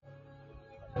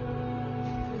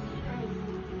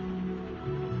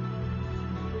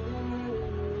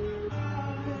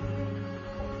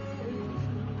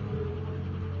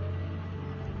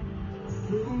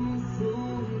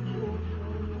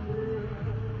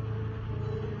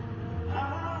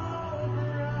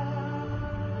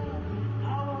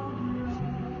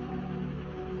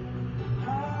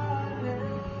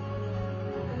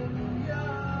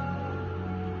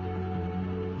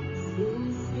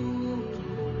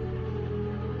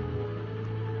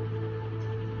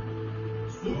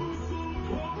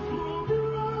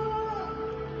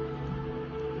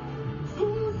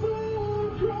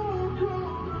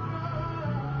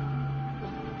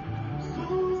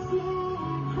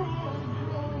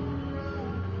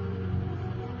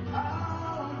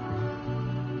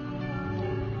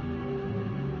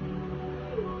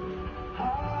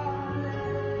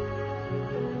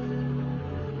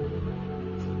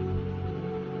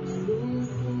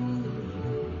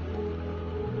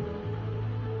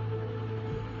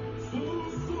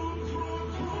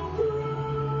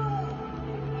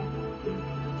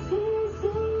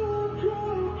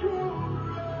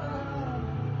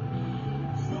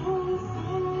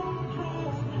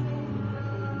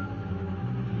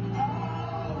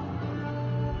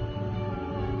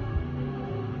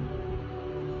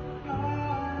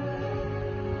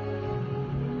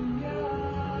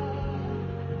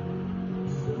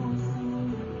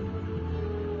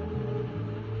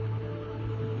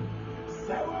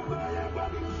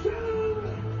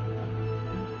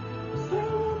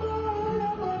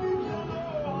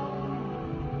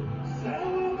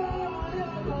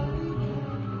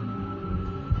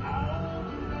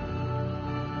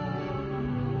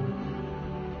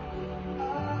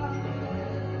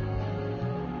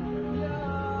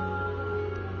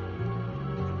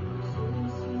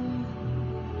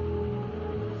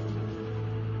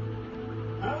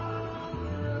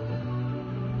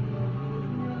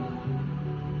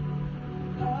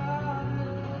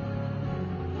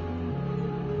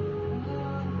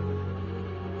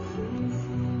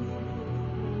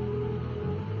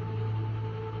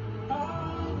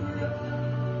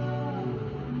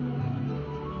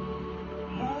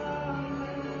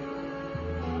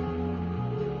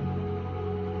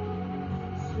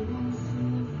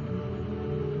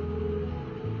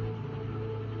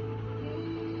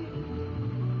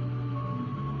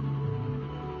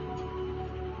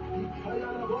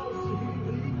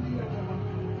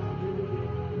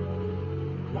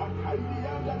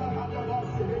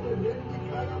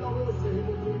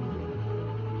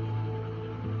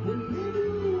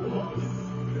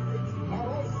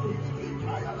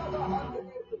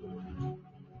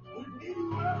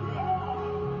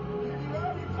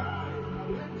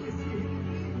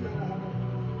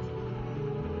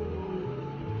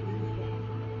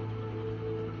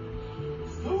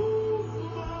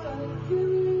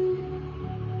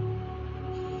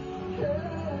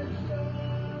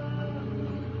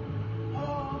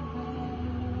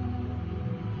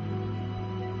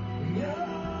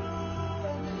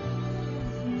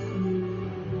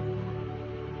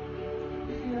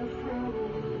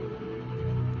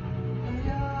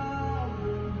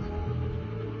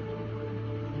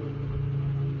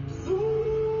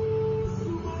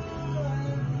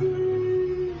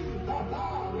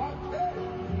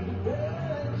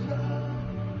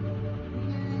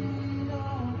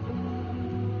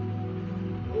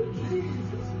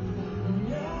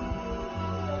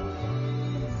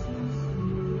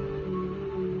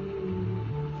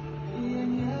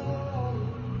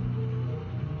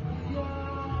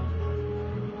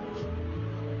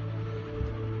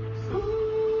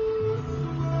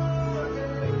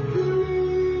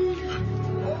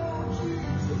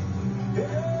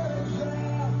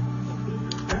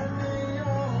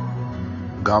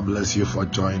God bless you for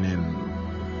joining,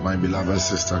 my beloved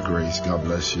sister Grace. God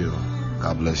bless you.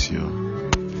 God bless you.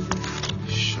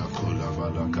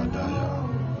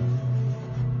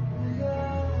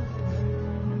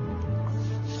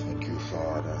 Thank you,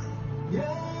 Father.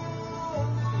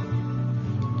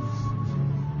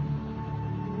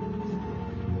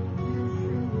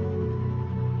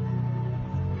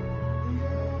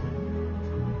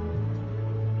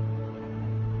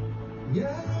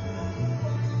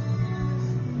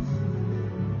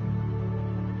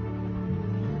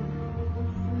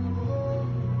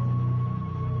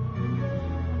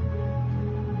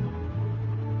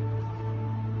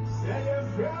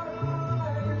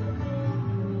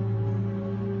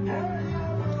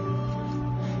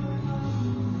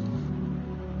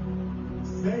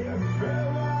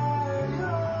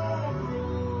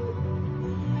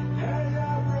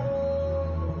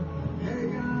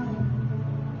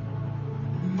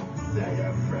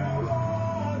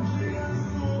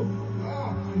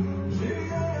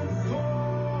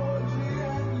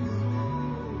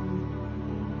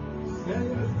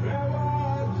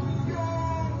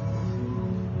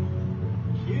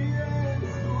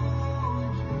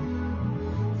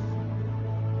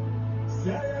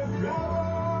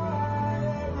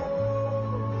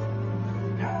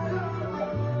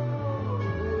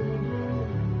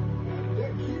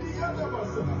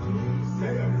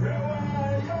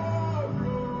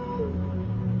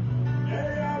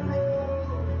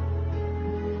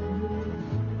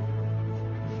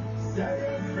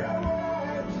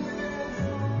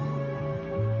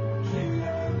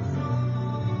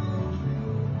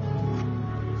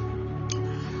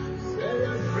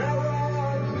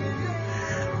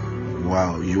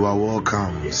 Wow, you are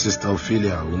welcome, Sister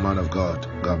Ophelia, woman of God.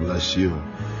 God bless you.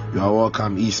 You are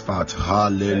welcome, Eastpart.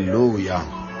 Hallelujah.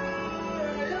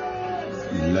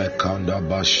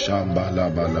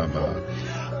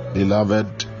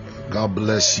 Beloved, God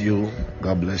bless you.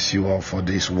 God bless you all for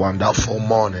this wonderful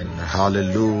morning.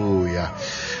 Hallelujah.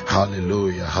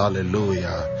 Hallelujah.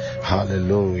 Hallelujah.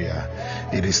 Hallelujah.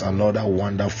 It is another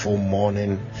wonderful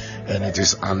morning, and it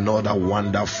is another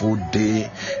wonderful day,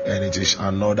 and it is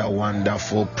another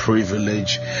wonderful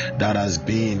privilege that has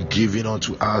been given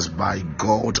unto us by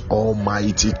God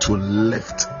Almighty to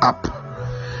lift up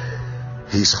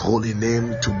His holy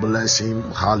name, to bless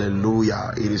Him.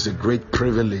 Hallelujah. It is a great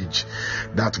privilege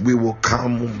that we will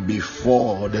come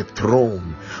before the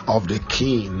throne of the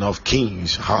King of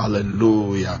Kings.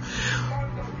 Hallelujah.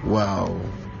 Wow.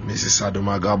 Mrs.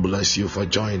 Adoma, God bless you for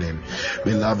joining.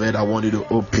 Beloved, I want you to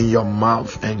open your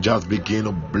mouth and just begin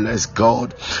to bless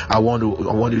God. I want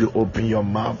you to open your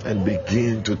mouth and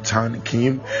begin to thank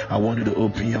Him. I want you to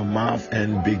open your mouth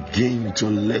and begin to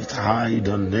lift high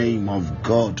the name of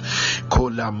God.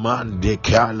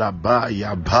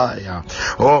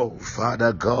 Oh,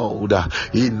 Father God,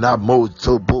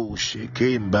 inamotobo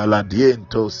shikim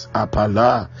baladientos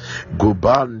apala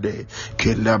gubande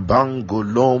kilabango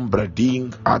lombra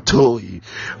ding atoi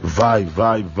vai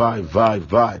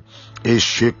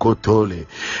Eshekotole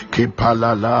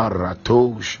Kipalala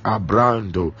Ratosh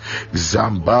Abrando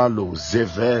Zambalo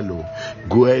Zevelo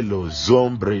Guelo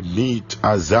Zombre Nit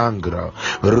Azangra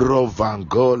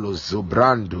Rovangolo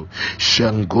Zubrando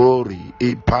Shangori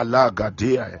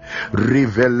Ipalagadia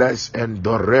Riveles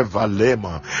Endoreva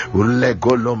Lema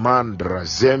Legolomandra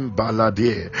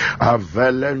Zembaladie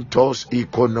Avelentos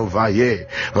Ikonovaye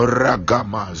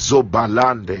Ragama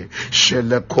Zobalande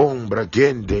Shelekombra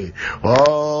Gende.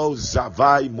 Oh,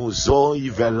 Zavai Muzoi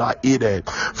Velaide.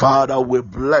 Father, we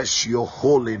bless your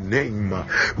holy name.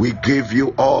 We give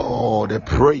you all the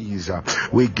praise.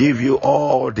 We give you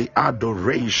all the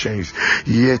adorations.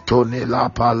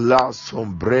 Yetonela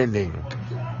palasombrene.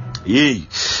 Ye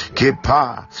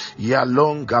kepa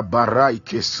yalonga barai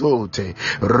kesote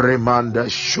remanda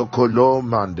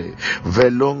shokolomande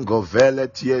velongo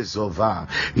veletiezova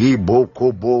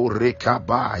ibokobo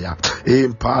rekabaya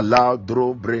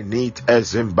impaladro brenit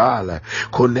ezimbale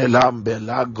konelambe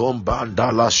la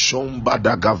gombanda la shomba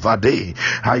dagavade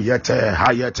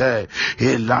hayete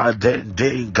ila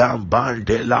de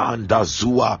gambande la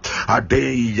andazua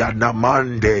ade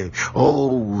yanamande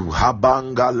oh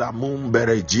habanga la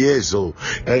mumbere Jezo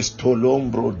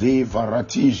estolombro de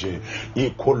varatije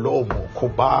ikolomo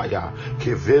kubaya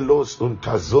kevelos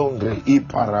untazongre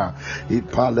ipara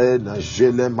ipalena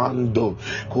jelemando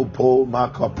kupoma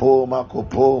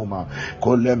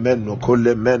kolemeno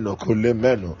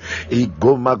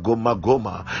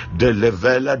igoma de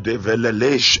levela de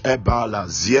velelesh ebala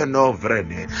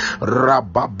zieноvrene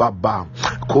rabababa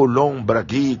kolombra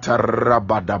gita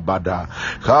rabadabada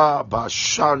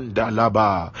kabashanda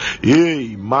laba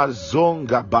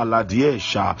mazonga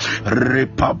baladiesha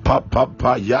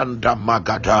repapapa yanda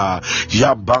magada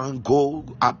yabango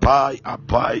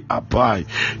apai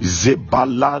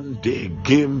zebalande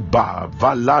gimba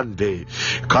valande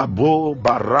kabo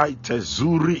baraite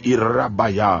zuri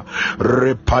irabaya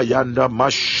repayanda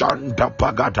mashanda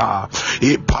pagada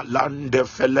ipalande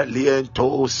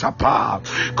feleliento sapa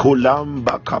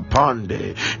kulamba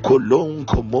kapande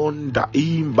kolonko monda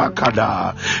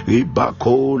imbakada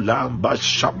ibako lamba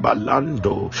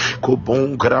shabalando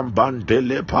kubon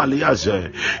grambandele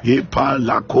paliaze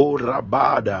ipalako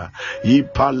rabada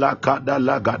ipalakada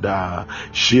lagada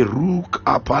shiruk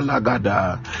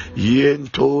apalagada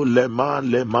yento lema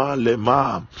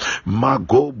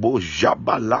magobo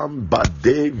jabalamba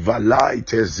de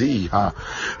valaite ziha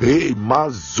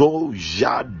mazo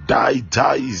jadai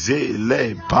taize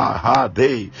le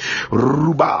pahade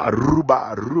ruba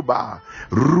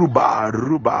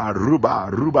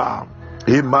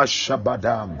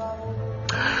imashabadam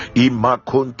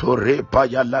imakontore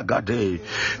payalagade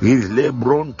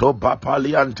ilebronto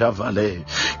bapalianta vale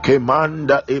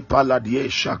kemanda e paladie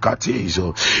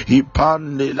shakatizo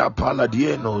ipande la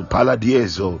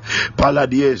paladiezo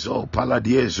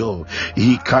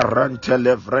ikarante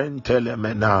levrente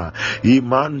lemena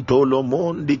imanto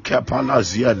lomondi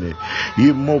kapalaziane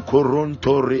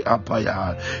imokorontori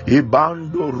apaya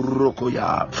ibando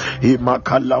rokoya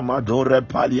imakalamadore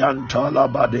palianta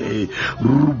labade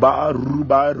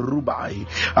rubai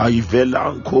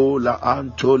aivelanko la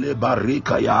antole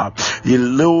barikaya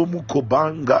ilum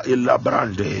kubanga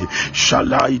ilabrande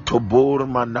shalai tobor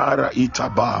manara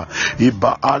itaba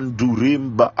iba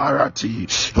andurimba arati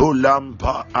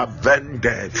olampa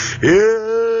avende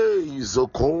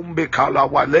zokombe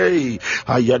kalawale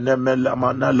ayenemela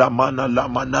mana la mana la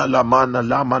mana la mana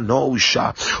la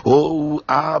manosha. Oh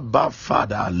Abba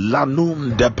Father,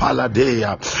 lanum de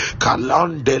paladea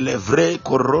kalande levre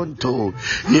coronto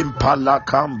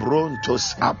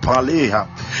impalacambrontos apaleha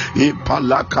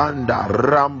impalacanda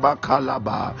ramba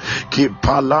kalaba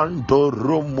kipalando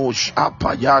rumush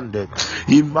apayande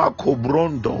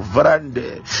imakobrondo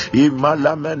vrande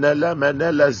imalamenele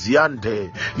menele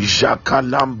ziande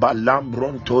jakalamba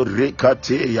lambronto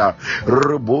rekateya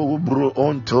rububru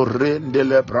onto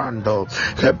rendele brando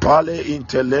kepale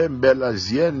intelembe la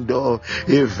ziendo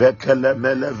ivekele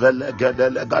mele vele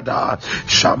gedele gada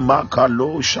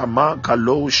shamakalo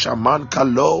shamakalo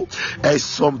shamankalo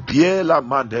esompiela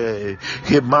mande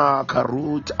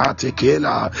himakarut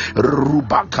atekela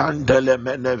rubakandele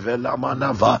menevela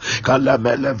manava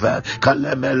kalemeleve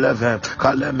kalemeleve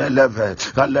kalemeleve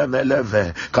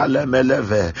kalemeleve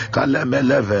kalemeleve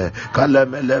kalemeleve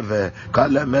kalemeleve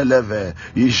kalemeleve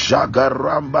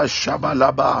ishagaramba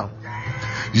shabalaba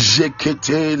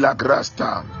jekete la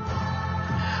grasta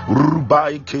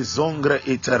Rubai kezongre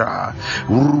itera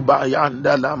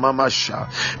Rubayanda la mamasha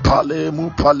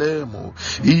Palemu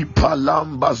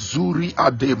Ipalamba zuri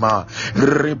adema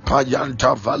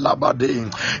Repayanta valabade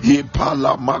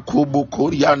Ipala makubu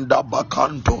korianda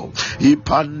bakanto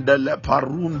Ipandele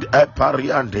parund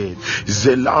epariande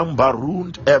Zelamba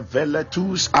rund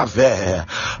eveletus ave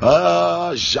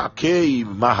Jacquei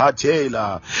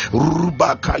mahatela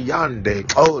Rubakayande.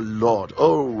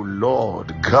 Oh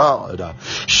Lord God,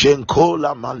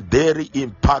 Shenkola Malderi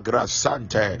Impagra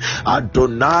Sante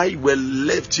Adonai will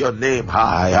lift your name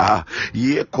higher.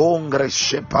 Ye Kongre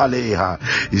Shepaleha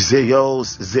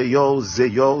Zeos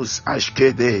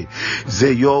Ashkede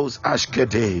Zeos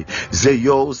Ashkede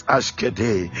Zeos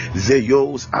Ashkede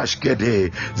Zeos Ashkede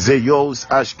Zeos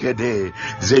Ashkede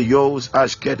Zeos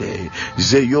Ashkede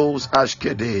Zeos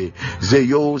Ashkede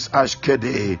Zeos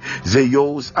Ashkede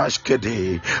Zeos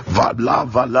Ashkede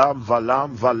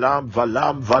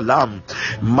Valam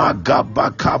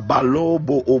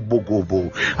Magabakabalobo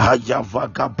obogobo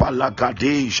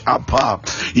Hayavagapalagadesh apa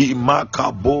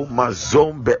Imakabo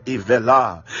mazombe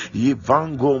ivela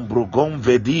Ivangom brugom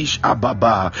vedish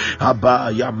ababa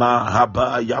Haba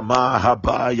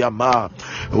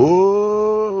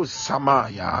Oh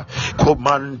Samaya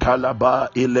Komantalaba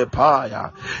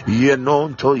ilepaya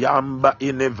Yenonto yamba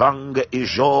inevanga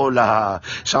ijola.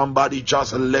 Somebody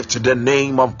just lift the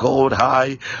name of God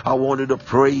high. I wanted to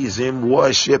praise him,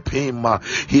 worship him.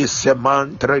 He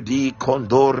semantre di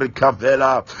condori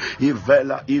cavela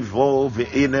ivela evolve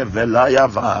in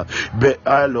velayava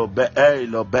beelo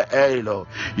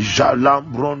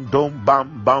jalambrondom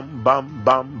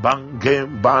bam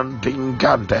game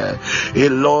bandingante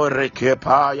ilore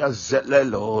kepaya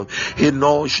zelelo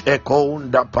inosh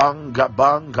ekonda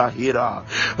banga hira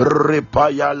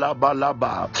ripaya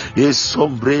laba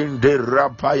isombrinde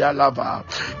rapaya lava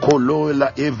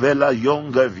kolola ivela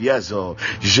yonga viezo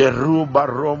jeruba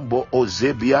rombo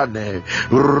ozebiane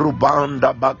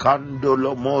rubanda bakando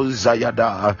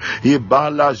lomozayada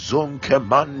ibala zonke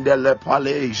mandele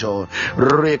palejo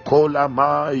recola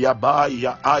maya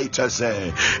baya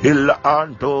aitaze il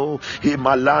anto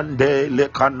himalande le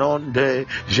canonde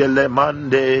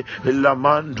jelemande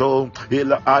lamando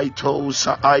il aito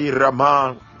sa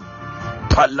airaman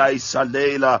Palai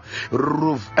Salela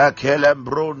Ruf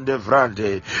Akelembron de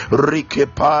Vrande Rike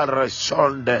Para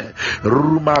Sonde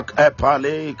Rumak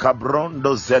Epale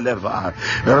Cabrondo Zeleva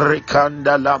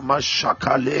Rikanda la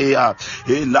Mashakalea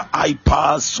Ila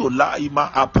Aipa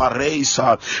Sulaima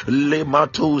Aparesa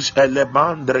Lematus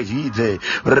Elemandre Hide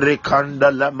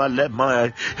Rikanda la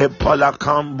Malema Epala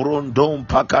Cambrondom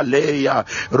Pakalea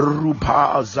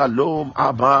Rupa Zalom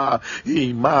Aba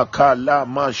Imakala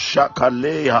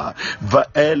Mashakalea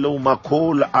Elo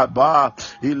makol aba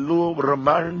ilu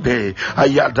ramande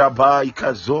ayadaba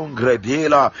ikazongre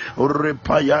dela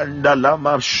repayanda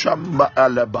lama shamba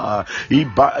alaba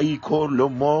iba iko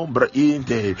lomombre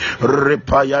inde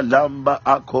repaya lamba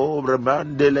ako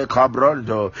remandele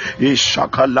cabrondo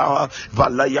ishakala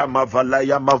valayama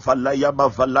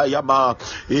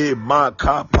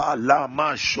imakapa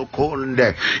lama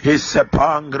shokonde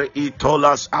isepangre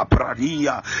itolas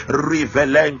apradia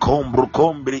rivelen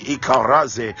kombri ikara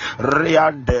Raze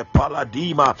Riande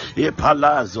Paladima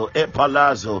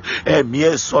Epalazo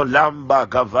Emieso Lamba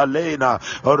Gavalena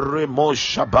Remo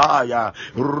Shabaya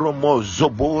Romo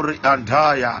Zoburi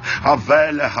Andaya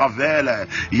Havele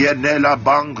Yenela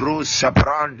Bangru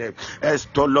Saprande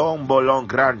Estolombo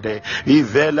Longrande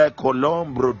Ivele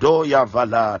Colombro Doya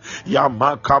Vala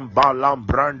Yamakambala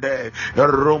Brande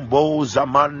Rumbo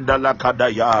Zamanda la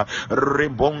Kadaya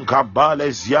Rimbonka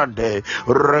Bales Yande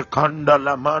Rekanda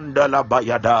la Manda la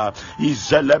Bayada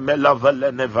Izelemela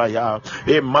Valenevaya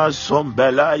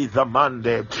Emasombela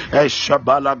Izamande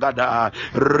Eshabalagada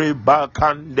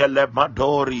Ribakandele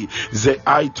Madori Ze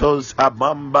Aitos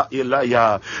Abamba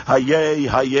Ilaya Haye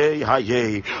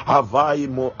Havai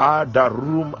Muada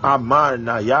Rum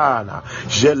Amana Yana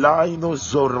Jelaino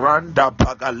Zoranda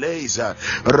Pagaleza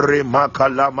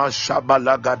Rimakalama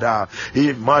Shabalagada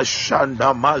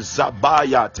Imashanda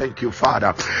Mazabaya. Thank you,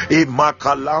 Father.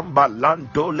 Imakalamba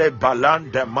Landole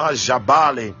Balande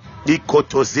Majabale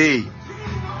Ikotozi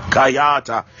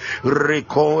Kayata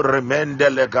Rico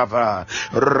Remendele Gava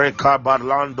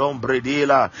Rekabarlandom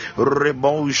Bredila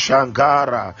Remo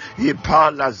Shangara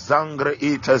Ipala Zangre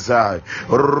Itaza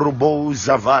Rubo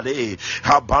Zavade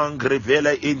Habangre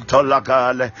Vele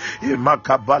Intolagale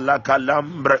Imakabala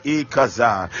Kalambra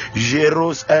Ikaza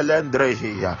Jerus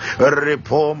Elendrehia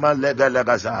Repoma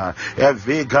Legalagaza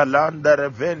Evigalanda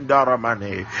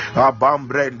Revendaramane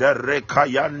Abambrenda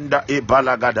Rekayanda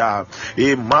Ibalagada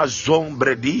Imazom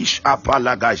Bredi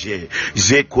Apalagaje,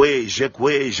 Jekwe,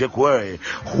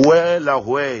 Huela,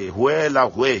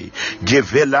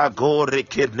 Gevela Gore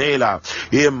Kednela,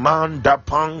 Imanda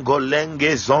Pango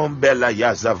Lenge Zombela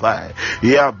Yazavai,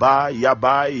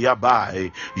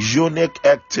 Yabai, Junek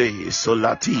Ekte,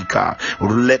 Solatika,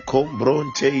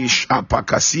 Lecombronte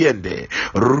Apacasiende,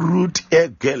 Root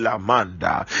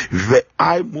Egelamanda, Ve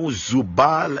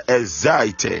Aimuzubal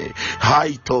Ezaite,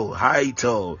 Haito,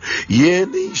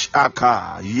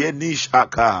 Yenish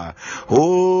Aka,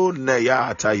 O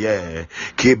Neyata Ye,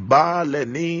 Kibale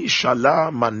ni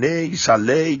Shalamane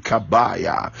Sale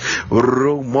Kabaya,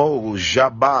 Rumo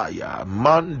Jabaya,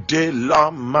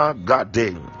 Mandela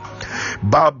Magading.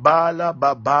 Babala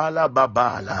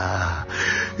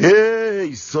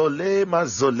Hey Solema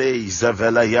Zole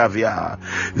Zavela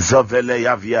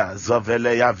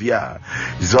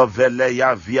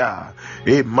Yavia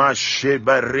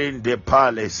Emasheberinde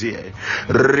Palesie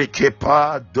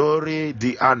Rikepa Dori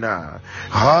Diana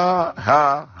Ha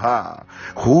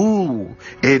Hu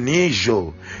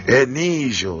Enijo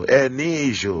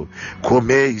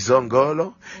Come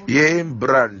Zongolo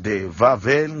Yembrande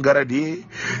Vavengaradi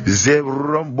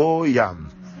Zevromboyam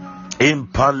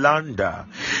Impalanda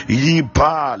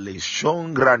Yipale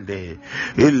Shongrande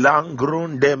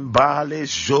Ilangrunde Mbale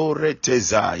Jore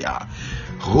Tezaya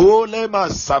Holema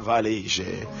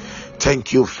Savalege.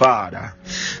 Thank you, Father.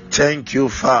 Thank you.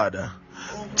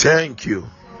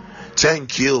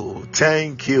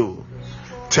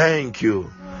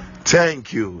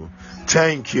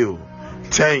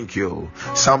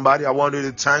 Somebody, I want you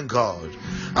to thank God.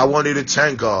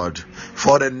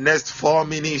 For the next 4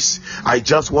 minutes, I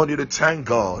just want you to thank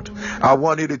God.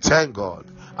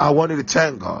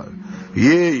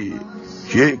 Ye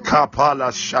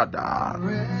kapala shada.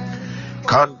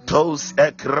 Cantos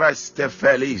ekreste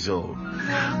felizo.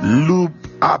 Loop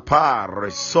apar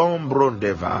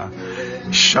sombrondeva.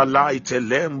 Shalaite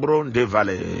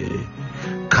lembrondevale.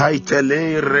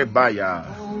 Kaitele rebaya.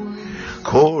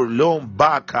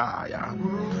 Kolombakaya.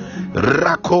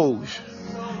 Rakoj.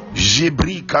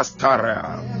 Jibri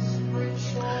Castara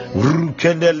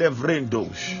Rukende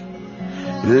Levrendos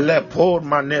Lepor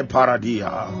Mane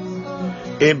Paradia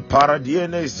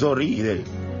Imparadiene Zorire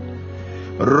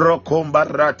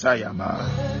Rocombaratayaba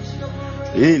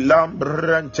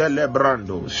Ilambrante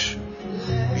Lebrandos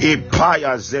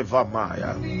Ipaya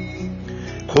Zevamaya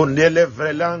Konele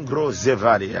Vrelangro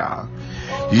Zevaria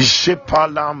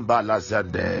Ishepalamba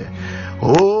Lazande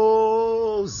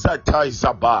Zatai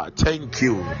Zaba. Thank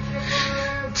you.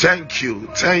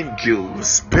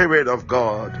 Spirit of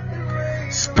God.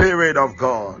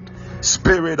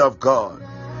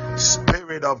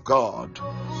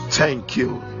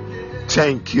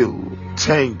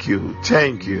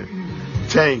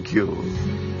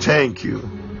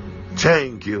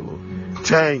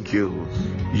 Thank you.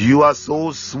 You are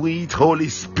so sweet, Holy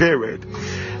Spirit.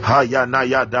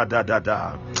 Hayanaya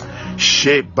da.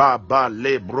 Shebaba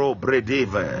lebro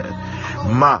bredeve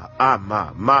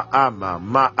Ma'ama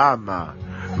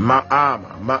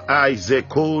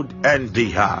Aizekud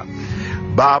Endiha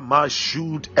Bama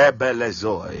shoot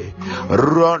Ebelezoi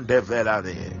Ronde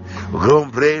Velane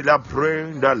Rumbre la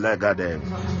Prenda Legade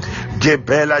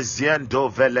Gebela ziendo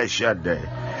velejende.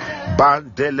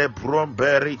 Bandele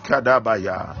bromberi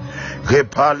kadabaya.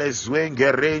 Gepale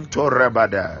zwengerento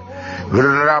rabada.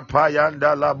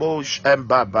 Rapayanda labosh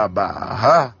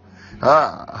embababa.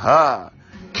 Ha.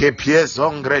 Que pies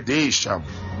ongredisha.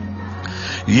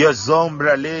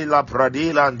 Yezombra lela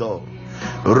pradilando.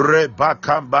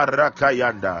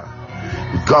 Rebakambarakayanda.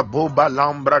 Gabuba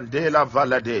lambrandela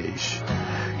valadesh.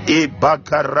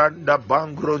 Ibakaranda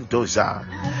bangruntoza.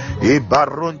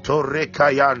 Ibarunto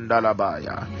rekayanda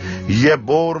labaya.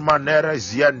 Yebor manere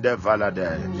ziende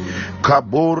valade.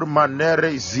 Kabur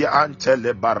manere ziante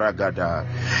le baragada.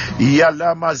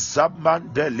 Yalama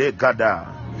zamande legada.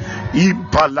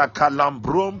 Impala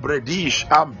kalambrum bredish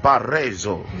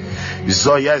ambarezo.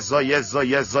 Zoye.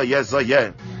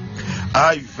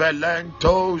 Ai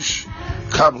velentosh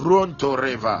cabrunto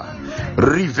reva.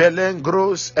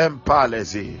 Rivelengros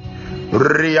empalezi.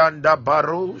 Rianda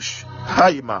barush.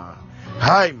 Haima.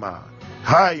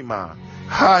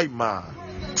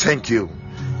 Thank you.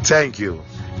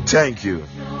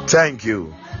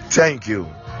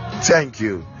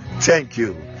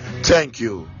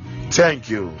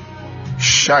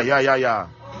 Shaya.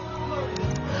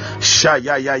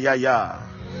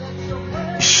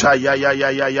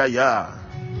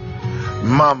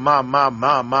 Ma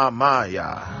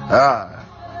ya.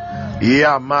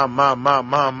 Ya ma.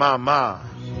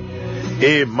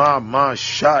 E mama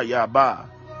shaya ba.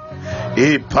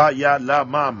 E paya la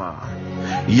mama.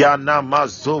 Yana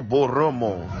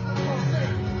mazoboromo.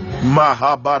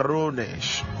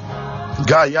 Mahabaronesh.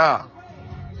 Gaya.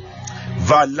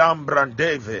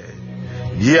 Valambrandeve.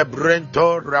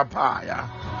 Yebrento rapaya.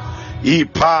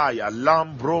 Ipaya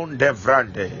lambron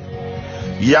devrande.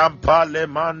 Yampale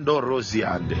mando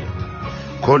rosiande.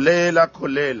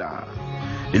 Kolela.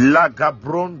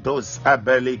 Lagabrondos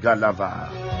abeligalava.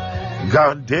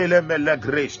 Gandele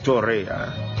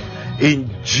melegrestorea. In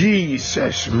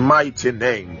Jesus' mighty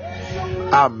name.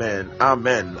 Amen.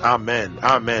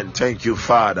 Thank you,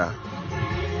 Father.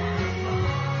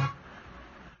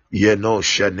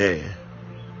 Shane.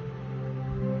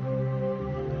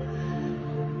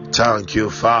 Thank you,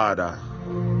 Father.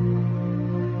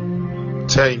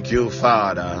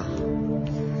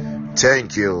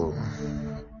 Thank you.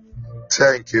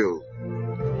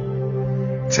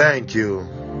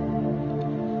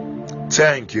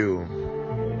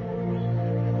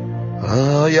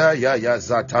 Oh ya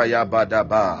zataya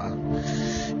badaba.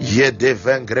 Ye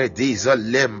devengrediza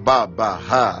lembaba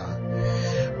ha.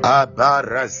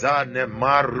 Abarazane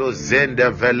maro zende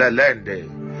velelende.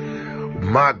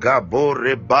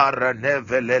 Magabore bara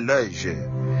neveleleje.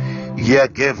 Ye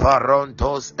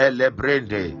gevarontos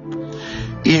elebrende.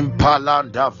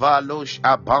 Impalanda valush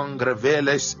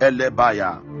abangreveles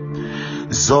elebaya.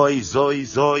 Zoi.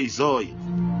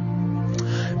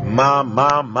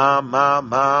 Mama.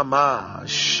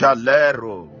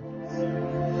 Shalero.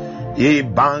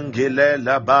 Ibangile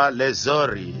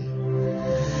labalezori.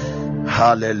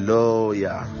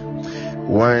 Hallelujah.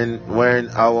 When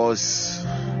I was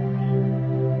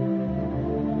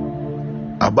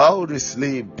about to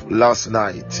sleep last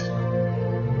night,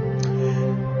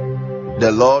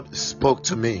 the Lord spoke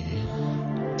to me.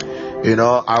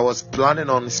 I was planning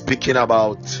on speaking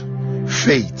about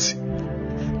faith,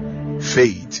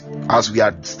 as we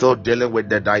are still dealing with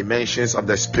the dimensions of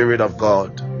the Spirit of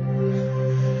God.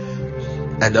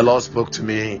 And the Lord spoke to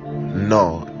me,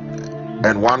 no.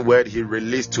 And one word He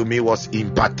released to me was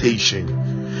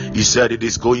impartation. He said it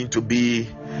is going to be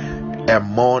a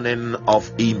morning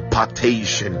of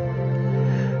impartation.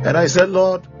 And I said,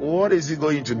 Lord, what is it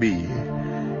going to be?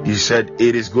 He said,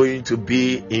 it is going to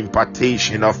be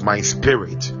impartation of my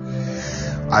spirit.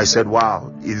 I said,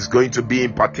 wow, it is going to be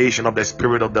impartation of the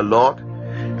Spirit of the Lord.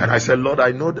 And I said, Lord,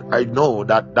 I know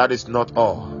that is not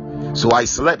all. So I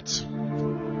slept.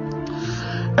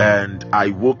 And I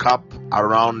woke up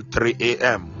around 3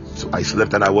 a.m. So I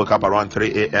slept and I woke up around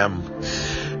 3 a.m.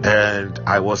 And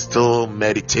I was still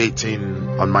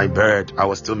meditating on my bed. I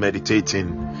was still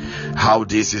meditating how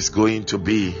this is going to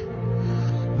be.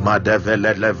 And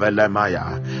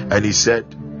He said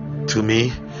to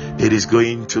me, it is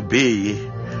going to be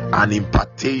an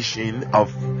impartation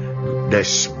of the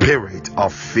spirit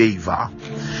of favor.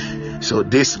 So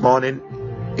this morning,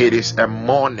 it is a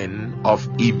morning of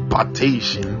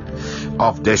impartation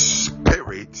of the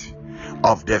spirit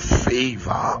of the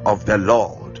favor of the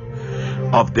Lord.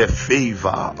 Of the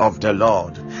favor of the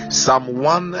Lord. Psalm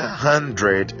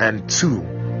 102.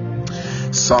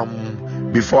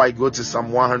 Before I go to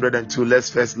Psalm 102, let's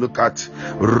first look at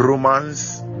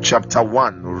Romans chapter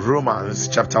 1. Romans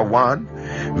chapter 1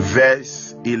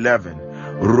 verse 11.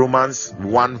 Romans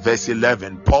 1 verse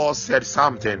 11, Paul said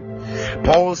something.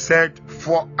 Paul said,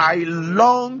 "For I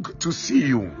long to see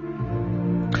you,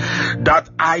 that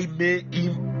I may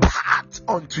impart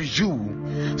unto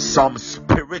you some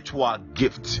spiritual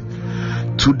gift,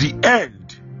 to the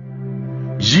end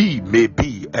ye may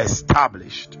be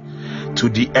established." To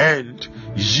the end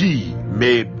ye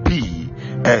may be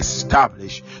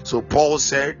established. So Paul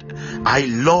said, I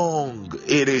long.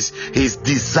 It is his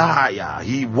desire.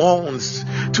 He wants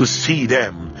to see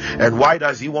them. And why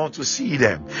does he want to see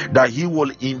them? That he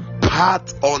will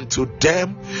impart unto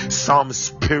them some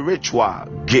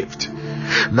spiritual gift.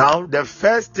 Now, the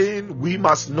first thing we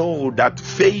must know, that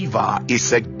favor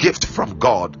is a gift from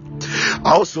God.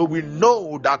 Also, we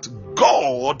know that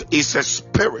God is a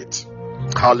spirit.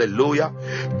 Hallelujah.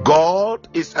 God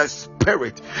is a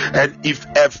spirit. And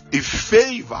if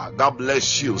favor, God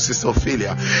bless you, Sister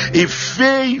Ophelia, if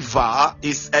favor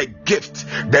is a gift,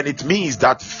 then it means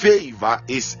that favor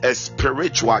is a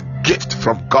spiritual gift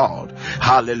from God.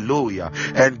 Hallelujah.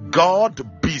 And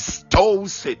God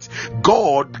bestows it.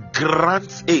 God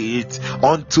grants it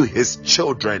unto his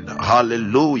children.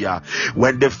 Hallelujah.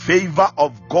 When the favor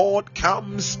of God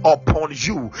comes upon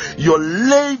you, your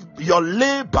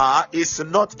labor is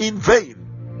not in vain.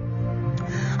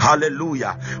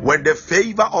 Hallelujah. When the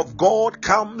favor of God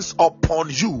comes upon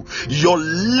you, your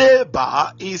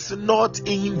labor is not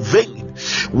in vain.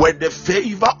 When the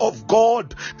favor of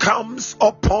God comes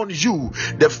upon you,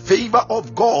 the favor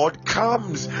of God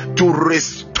comes to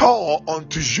restore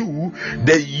unto you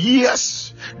the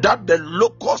years that the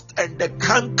locust and the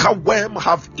cankerworm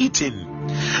have eaten.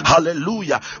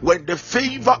 Hallelujah. When the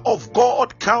favor of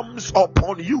God comes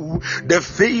upon you, the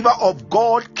favor of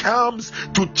God comes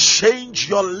to change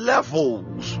your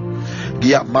levels.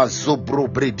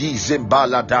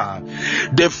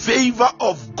 The favor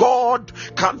of God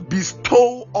can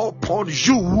bestow upon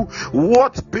you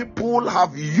what people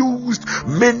have used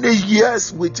many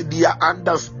years with their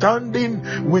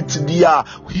understanding, with their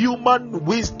human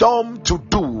wisdom to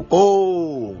do.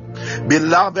 Oh,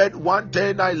 beloved, one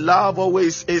thing I love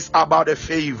always is about the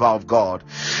favor of God.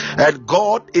 And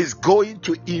God is going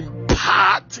to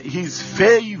impart his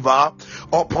favor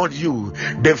upon you.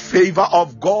 The favor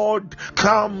of God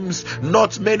comes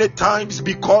not many times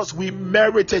because we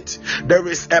merit it. There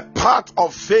is a part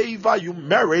of favor you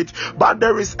merit, but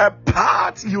there is a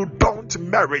part you don't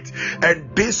merit.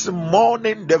 And this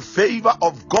morning the favor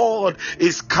of God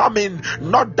is coming,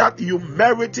 not that you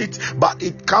merit it, but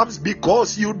it comes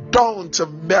because you don't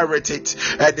merit it,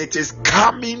 and it is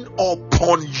coming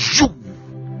upon you.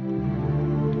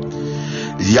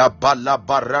 Yabala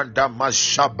baranda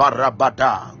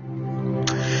mashabarabada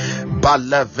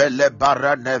balevele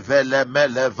baranevele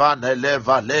melevane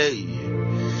levale.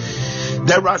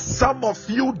 There are some of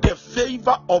you, the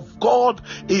favor of God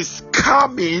is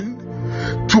coming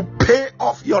to pay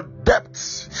off your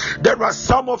debts. There are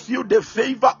some of you, the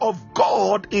favor of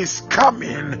God is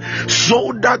coming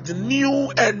so that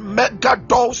new and mega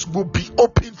doors will be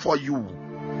open for you.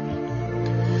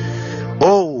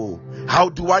 Oh, how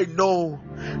do I know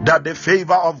that the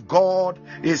favor of God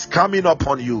is coming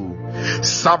upon you?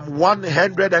 Psalm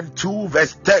 102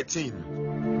 verse 13.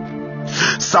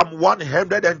 Psalm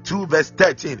 102 verse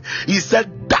 13. He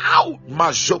said, thou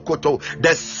Majokoto,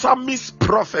 the psalmist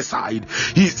prophesied.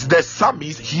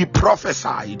 He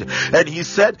prophesied, and he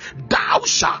said, thou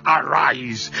shalt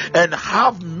arise and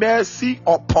have mercy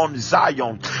upon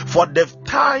Zion, for the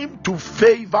time to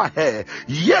favor her,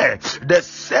 yeah, the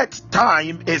set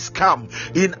time is come.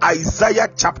 In Isaiah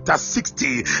chapter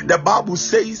 60, the Bible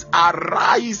says,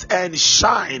 arise and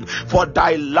shine, for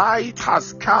thy light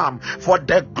has come, for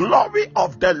the glory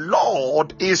of the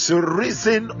Lord is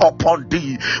risen upon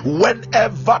thee.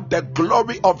 Whenever the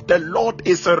glory of the Lord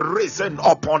is risen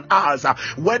upon us,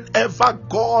 whenever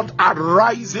God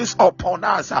arises upon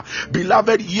us,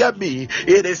 beloved, hear me,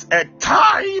 it is a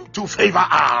time to favor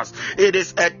us. It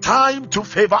is a time to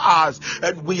favor us,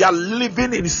 and we are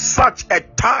living in such a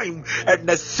time and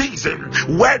a season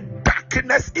where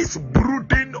darkness is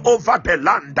brooding over the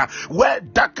land, where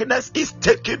darkness is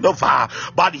taking over.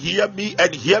 But hear me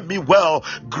and hear me well,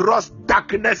 gross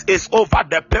darkness is over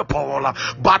the people,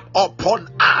 but upon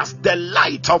us the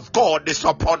light of God is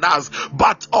upon us,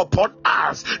 but upon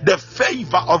us the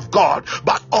favor of God,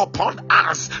 but upon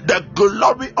us the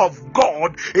glory of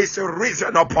God is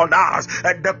risen upon us,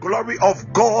 and the glory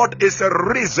of God is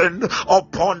risen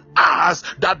upon us,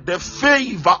 that the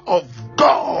favor of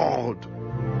God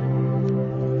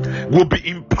will be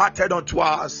imparted unto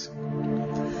us.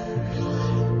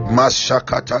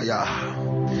 Mashakataya.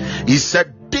 He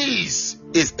said, this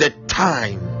is the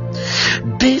time.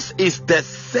 This is the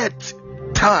set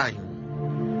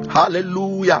time.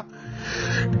 Hallelujah.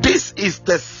 This is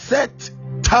the set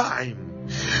time.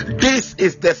 This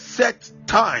is the set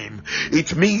time.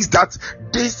 It means that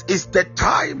this is the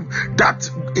time that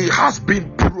it has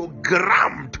been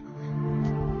programmed.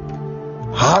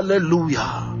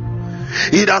 Hallelujah.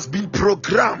 It has been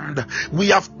programmed. We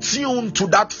have tuned to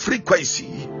that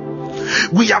frequency.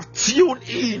 We have tuned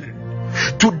in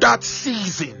to that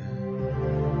season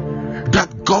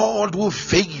that God will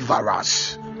favor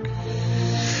us.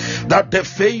 That the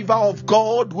favor of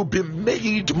God will be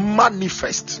made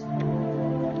manifest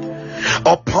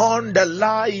upon the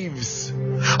lives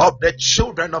of the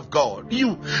children of God.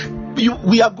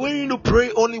 We are going to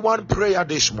pray only one prayer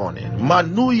this morning.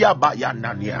 Manuya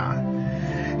bayananya.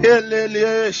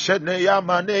 Elele sheneya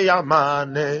maneya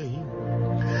mane.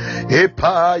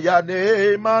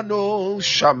 Epayane mano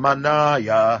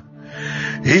shamanaya.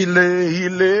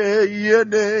 Ile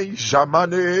yene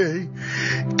shamane.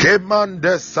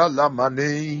 Kemande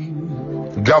salamane.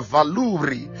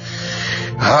 Gavaluri.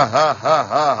 Ha ha ha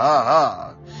ha ha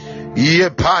ha.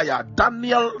 Yepaya.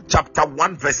 Daniel chapter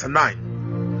 1 verse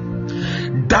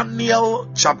 9. Daniel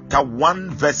chapter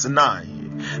 1 verse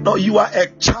 9. Now you are a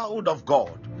child of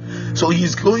God, so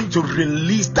he's going to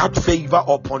release that favor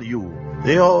upon you.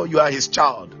 You know, you are his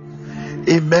child.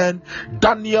 Amen.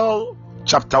 Daniel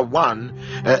chapter 1,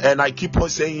 and I keep on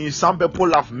saying, some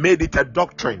people have made it a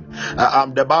doctrine.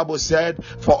 The Bible said,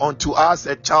 for unto us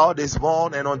a child is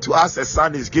born and unto us a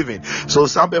son is given. So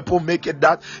some people make it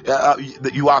that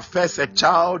you are first a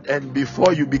child and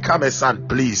before you become a son.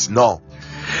 Please, no.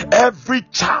 Every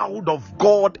child of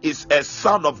God is a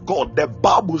son of God. The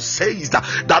Bible says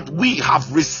that we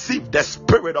have received the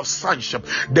spirit of sonship.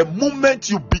 The moment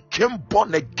you became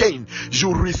born again,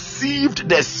 you received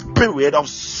the spirit of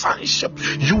sonship.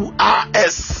 You are a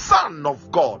son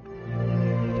of God.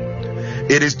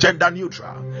 It is gender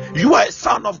neutral. You are a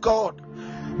son of God.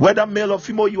 Whether male or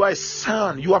female, you are a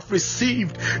son. You have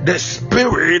received the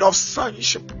spirit of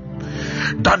sonship.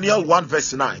 Daniel 1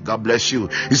 verse 9. God bless you.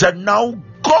 He said, now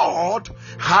God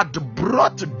had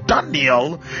brought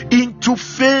Daniel into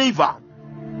favor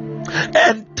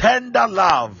and tender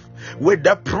love with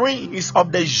the prince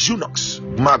of the eunuchs.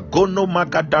 Magono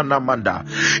Magadana Manda.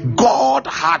 God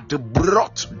had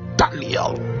brought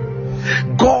Daniel.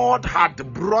 God had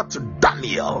brought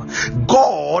Daniel.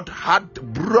 God had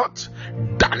brought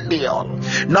Daniel.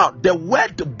 Now, the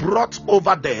word brought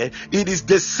over there, it is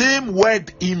the same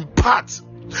word impart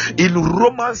in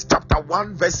Romans chapter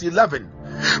 1 verse 11,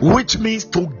 which means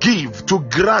to give, to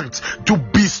grant, to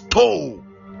bestow.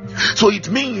 So it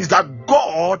means that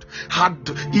God had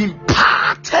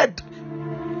imparted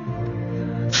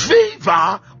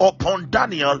favor upon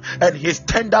Daniel and his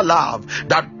tender love,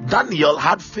 that Daniel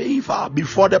had favor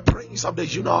before the prince of the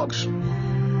eunuchs.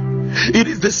 It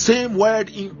is the same word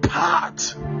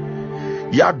impart.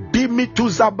 Yadimi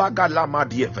tuzabaga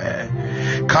madieve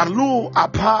Kalu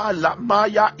apa la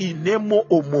maya inemo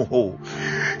omoho.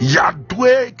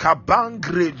 Yadwe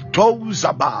kabangre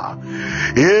tozaba.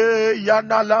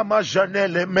 Yana lama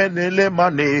janele menele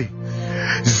mane.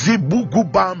 Zibugu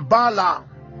bambala.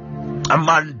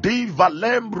 Amandi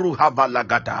valembru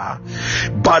havalagada.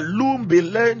 Balum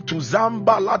bilen to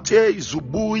zambalate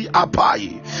zubui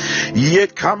apai. Ye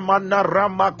kamana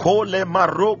ramakole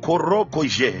maroko roko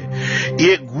je.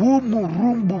 Ye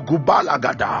gumurumbu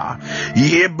gubalagada.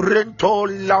 Ye brento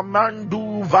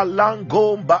lamandu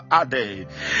valangomba ade.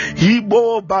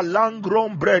 Hibo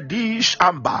balangrom bredish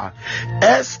amba.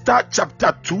 Esther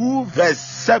chapter 2 verse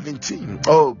 17.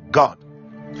 Oh God.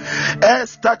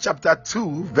 Esther chapter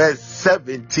 2 verse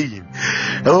 17.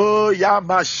 Oh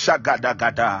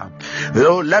Yamashagadagada.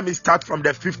 Oh, let me start from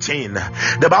the 15.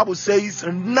 The Bible says,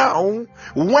 now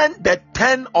when the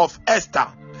 10 of Esther,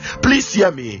 please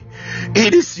hear me,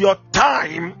 it is your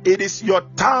time,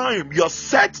 your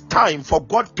set time for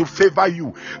God to favor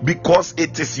you, because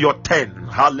it is your 10.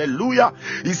 Hallelujah.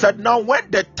 He said, now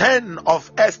when the 10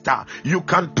 of Esther, you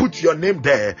can put your name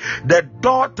there, the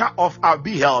daughter of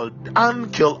Abihail,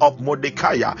 uncle of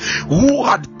Mordecai, who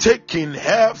had taken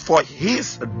her for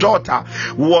his daughter,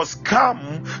 was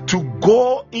come to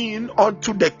go in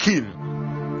unto the king.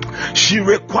 She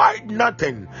required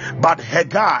nothing but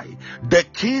Haggai, the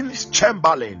king's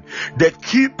chamberlain, the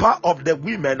keeper of the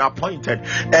women appointed,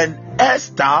 and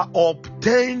Esther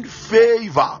obtained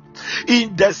favor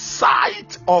in the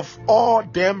sight of all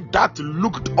them that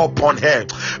looked upon her.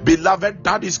 Beloved,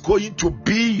 that is going to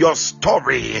be your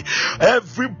story.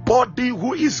 Everybody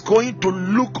who is going to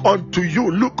look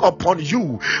upon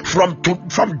you from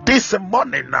this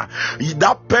morning,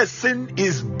 that person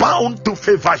is bound to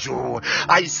favor you.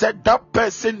 I said that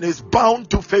person is bound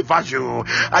to favor you.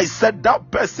 I said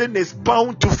that person is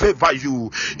bound to favor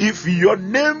you. If your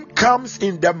name comes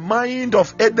in the mind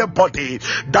of anybody,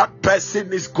 that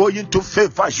person is going to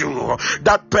favor you.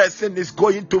 That person is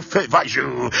going to favor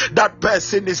you. That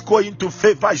person is going to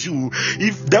favor you.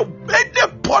 If the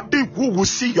anybody who will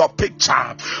see your picture,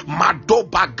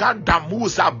 Madobaganda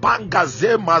Musa Banga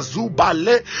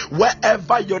Zemazubale,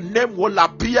 wherever your name will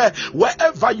appear,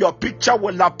 wherever your picture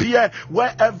will appear,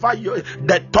 wherever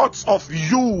the thoughts of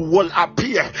you will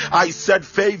appear, I said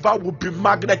favor will be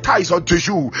magnetized unto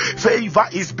you. Favor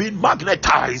is being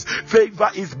magnetized. Favor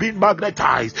is being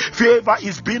magnetized. Favor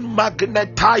is being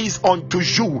magnetized unto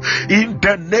you in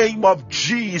the name of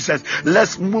Jesus.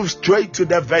 Let's move straight to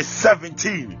the verse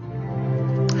 17.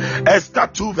 Esther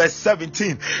 2 verse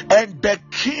 17. And the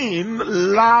king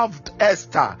loved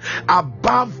Esther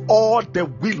above all the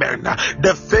women.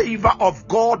 The favor of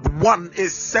God, one,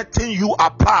 is setting you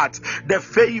apart. The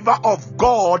favor of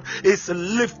God is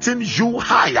lifting you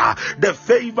higher. The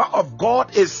favor of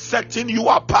God is setting you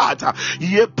apart.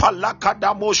 The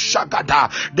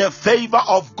favor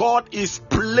of God is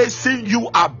placing you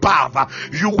above.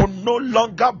 You will no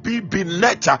longer be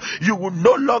beneath. You will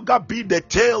no longer be the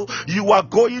tail. You are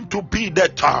going to be the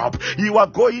top. You are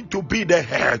going to be the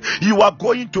head. You are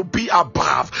going to be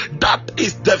above. That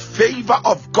is the favor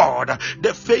of God.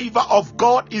 The favor of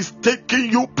God is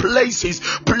taking you places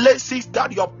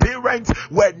that your parents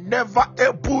were never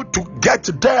able to get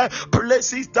there,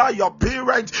 places that your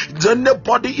parents,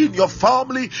 anybody in your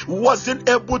family wasn't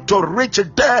able to reach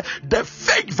there. The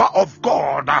favor of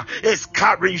God is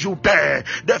carrying you there.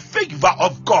 The favor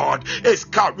of God is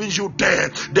carrying you there.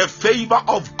 The favor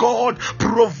of God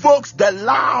provokes the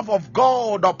love of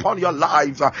God upon your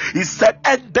lives. He said,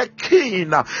 and the king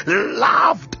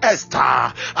loved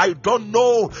Esther. I don't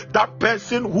know that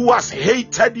person who has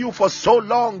hated you for so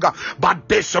long, but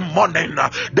this morning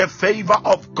the favor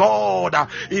of God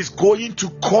is going to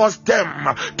cause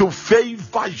them to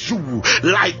favor you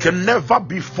like never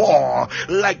before,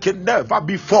 like never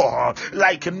before,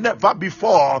 like never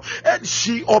before. And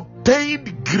she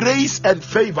obtained grace and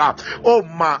favor. Oh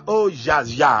my, oh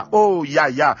yeah, oh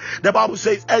yeah. The Bible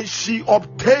says, and she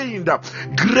obtained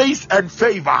grace and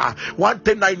favor. One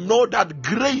thing I know, that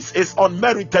grace is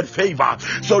unmerited favor.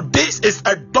 So this is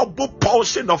a double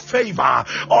portion of favor.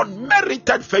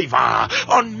 Unmerited favor,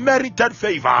 unmerited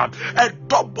favor, a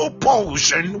double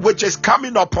portion which is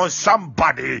coming upon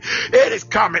somebody. It is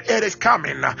coming, it is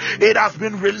coming. It has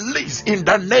been released in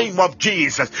the name of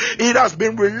Jesus. It has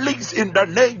been released in the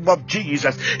name of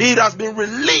Jesus. It has been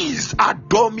released.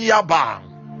 Adomiaba.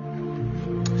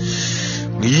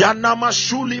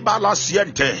 Yanamashuli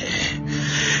balasiente.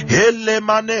 Hele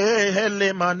mane.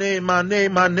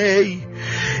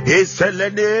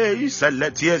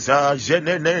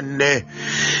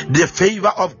 The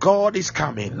favor of God is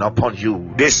coming upon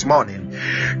you this morning.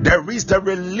 There is the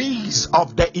release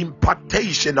of the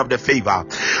impartation of the favor.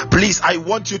 Please, I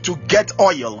want you to get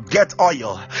oil, get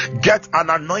an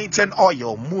anointing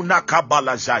oil. Munaka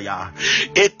balajaya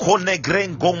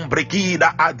ekonegren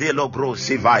gombrekida adelogro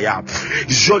sivaya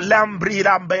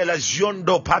jolambrira mbela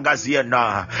jondo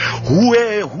pagaziena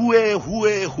hue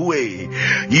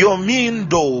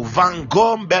yomindo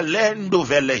vangom belendo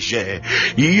veleje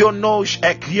yonosh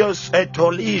ekios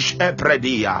etolish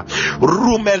epredia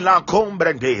rumela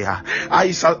combrendea.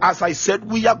 As I said,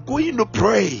 we are going to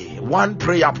pray one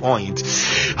prayer point.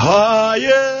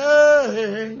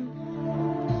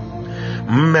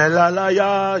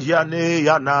 Melalaya yane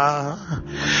yana.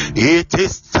 It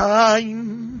is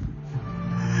time,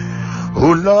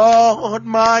 oh Lord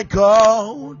my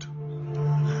God,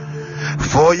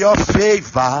 for your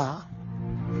favor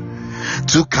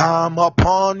to come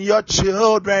upon your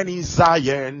children in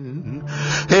Zion.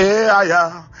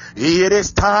 It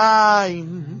is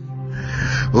time,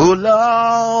 oh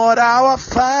Lord our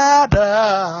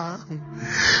Father,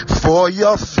 for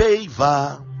your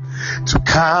favor to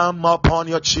come upon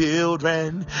your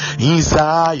children in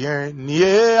Zion.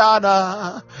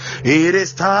 It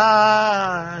is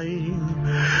time,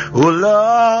 oh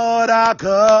Lord our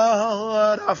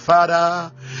God, our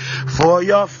Father, for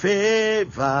your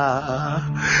favor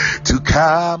to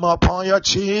come upon your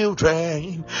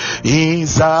children in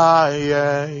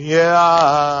Zion.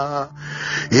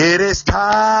 It is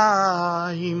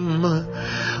time, O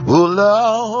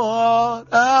Lord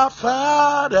our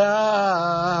Father,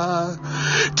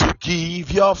 to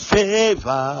give your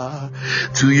favor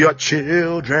to your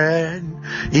children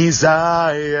in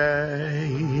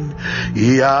Zion.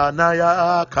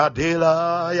 Yanaya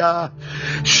Kadelaya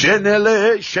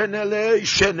Shenele Shenele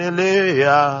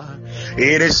Shenelea.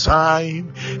 It is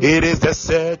time, it is the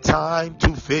set time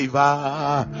to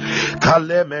favor.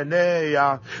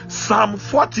 Kalemenea. Psalm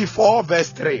 44 verse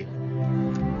 3.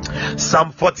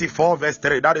 Psalm 44 verse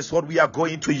 3. That is what we are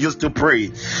going to use to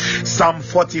pray. Psalm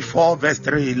 44 verse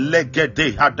 3.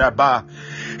 Legede hadaba.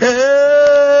 Hey,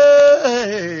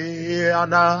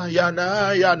 yana,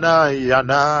 yana, yana,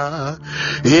 yana.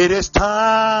 It is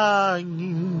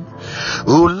time,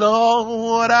 O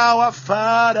Lord our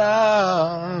Father,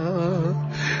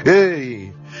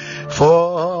 hey,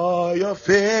 for your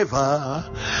favor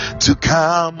to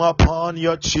come upon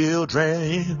your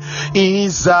children in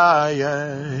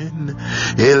Zion.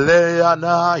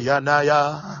 Eleana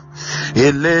yanaya.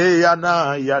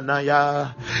 Eleana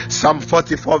yanaya. Psalm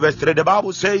 44 verse 3. The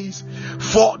Bible says,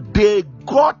 for they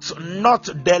got not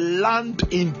the land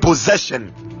in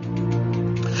possession.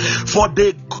 For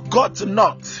they got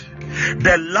not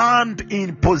the land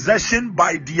in possession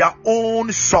by their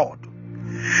own sword,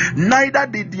 neither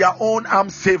did their own arm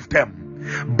save them.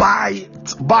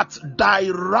 But thy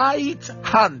right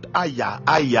hand, and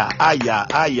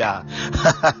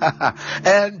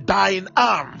thine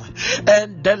arm,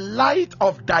 and the light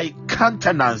of thy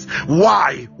countenance.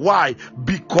 Why?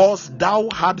 Because thou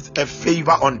hadst a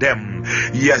favor on them.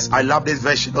 Yes, I love this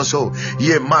version also.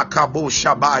 Yes,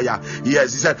 he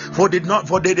said, for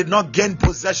they did not gain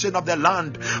possession of the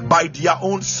land by their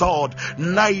own sword,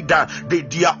 neither did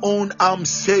their own arm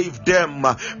save them,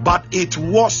 but it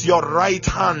was your right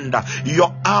hand,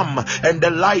 your arm, and the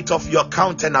light of your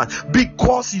countenance,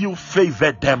 because you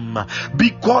favored them.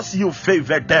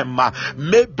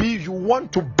 Maybe you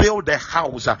want to build a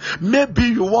house, maybe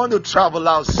you want to travel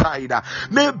outside,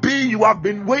 maybe you have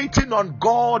been waiting on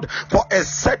God for a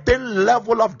certain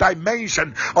level of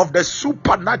dimension of the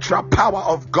supernatural power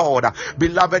of God.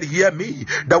 Beloved, hear me.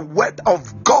 The word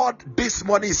of God this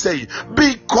morning says,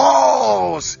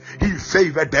 because he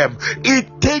favored them.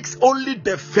 It takes only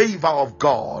the favor of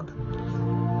God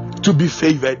to be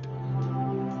favored.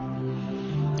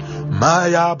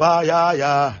 Maya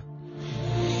Bayaya.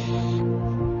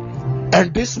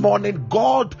 And this morning,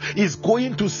 God is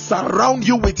going to surround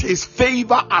you with his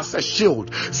favor as a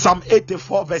shield. Psalm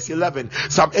 84 verse 11.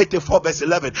 Psalm 84 verse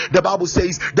 11. The Bible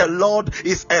says, the Lord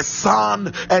is a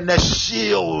sun and a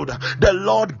shield. The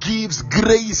Lord gives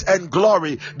grace and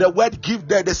glory. The word give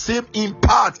there, the same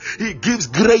impart. He gives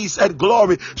grace and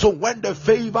glory. So when the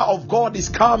favor of God is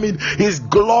coming, his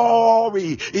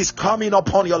glory is coming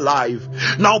upon your life.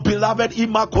 Now, beloved,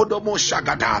 Imakodomo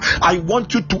Shagada, I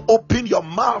want you to open your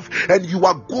mouth and you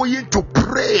are going to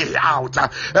pray out.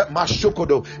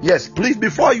 Mashokodo. Yes, please,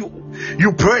 before you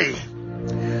pray,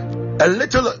 a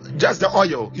little, just the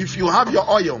oil. If you have your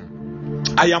oil,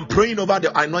 I am praying over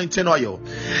the anointing oil.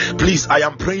 Please, I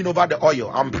am praying over the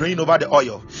oil. I'm praying over the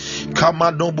oil.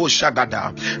 Kamanobo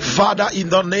Shagada. Father, in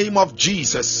the name of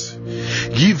Jesus,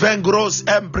 Givengros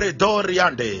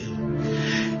Embredoriande.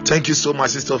 Thank you so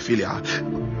much, Sister Ophelia.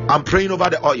 I'm praying over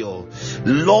the oil.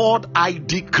 Lord, I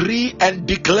decree and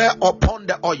declare upon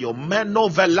the oil, Meno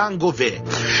Velangove,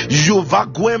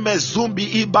 Juvagueme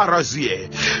Zumbi Ibarazie,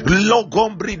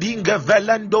 Logombridinga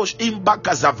Velendos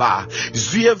Imbakazava,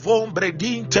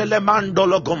 Zuevombredin Telemando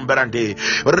Logombrande,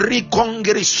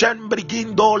 Ricongrishen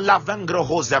Brigindo Lavengro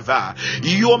Hoseva,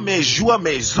 Yome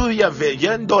Juame Zuyave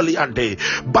Yendoliande.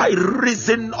 By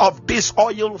reason of this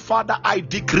oil, Father, I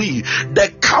decree the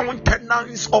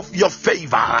countenance of your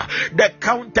favor. The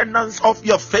countenance of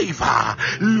your favor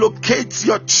locates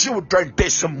your children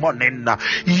this morning.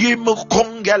 Yimu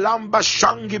kongelamba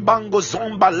shangi bango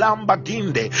zomba lamba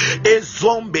ginde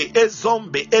ezombe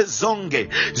ezonge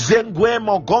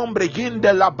zenguemo gombre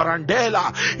ginde la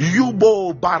brandela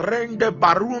yubo barende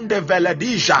barunde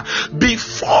veladija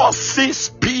before 6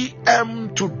 p.m.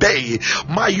 today.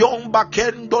 Mayomba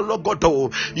kendo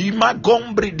logodo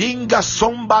imagombre dinga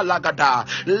somba lagada.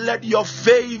 Let your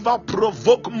favor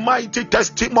provoke mighty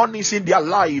testimonies in their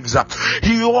lives.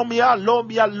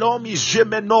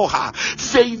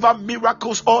 Favor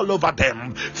miracles all over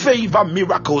them. Favor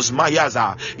miracles,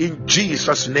 Mayaza. In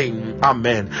Jesus' name,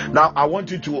 amen. Now I want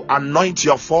you to anoint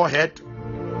your forehead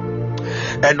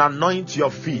and anoint your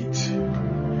feet.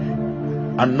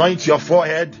 Anoint your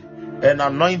forehead and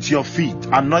anoint your feet.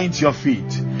 Anoint your feet.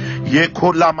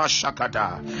 Yekolama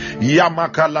shakada.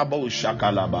 Yamakalabo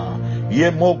shakalaba.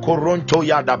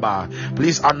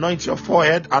 Please anoint your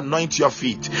forehead, anoint your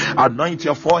feet, anoint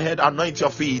your forehead, anoint your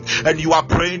feet, and you are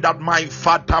praying that my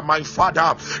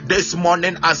Father, this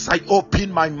morning as I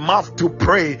open my mouth to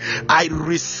pray, I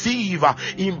receive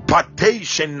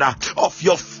impartation of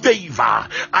your favor.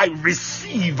 I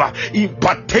receive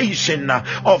impartation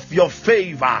of your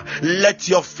favor. Let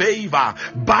your favor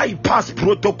bypass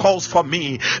protocols for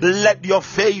me. Let your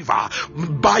favor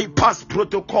bypass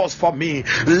protocols for me.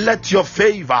 Let your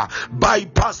favor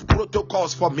bypass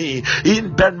protocols for me.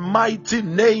 In the mighty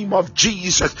name of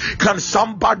Jesus, can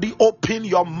somebody open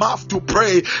your mouth to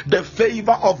pray? The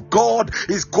favor of God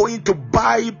is going to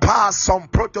bypass some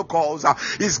protocols,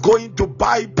 is going to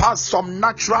bypass some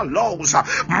natural laws.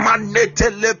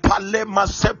 Manetele palema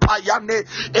sepayane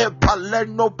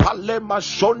epaleno palema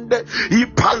shonde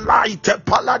ipalaite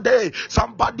palade.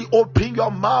 Somebody open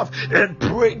your mouth and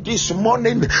pray this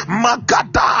morning.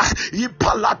 Magada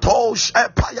ipalatos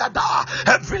epayada.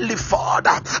 Heavenly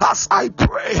Father, as I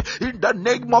pray in the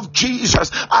name of Jesus,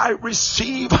 I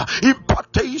receive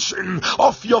impartation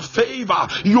of your favor.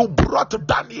 You brought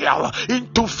Daniel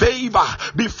into favor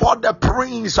before the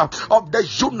prince of the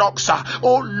eunuchs.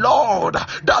 Oh Lord,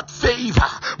 that favor,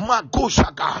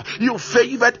 Magoshaga, you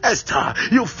favored Esther,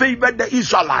 you favored the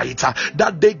Israelites,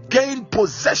 that they gain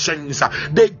possessions.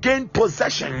 They gain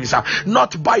possessions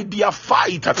not by their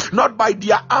fight, not by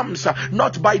their arms,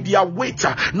 not by their weight,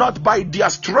 not by their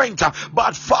strength,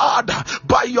 but Father,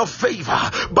 by your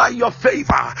favor, by your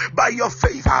favor, by your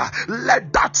favor,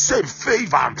 let that same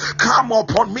favor come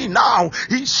upon me now.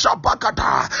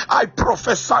 Ishabakata, I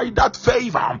prophesy that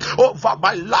favor over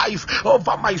my life,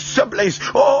 over my siblings,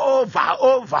 over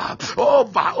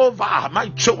my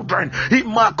children.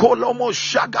 Imakolomo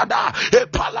shagada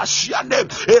epalashiane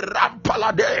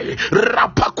erampalade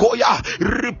rapakoya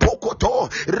ripokoto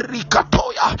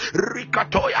rikatoya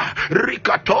rikatoya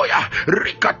rikatoya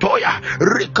rikatoya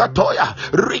rikatoya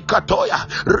rikatoya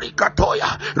rikatoya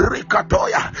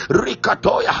rikatoya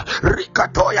rikatoya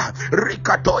rikatoya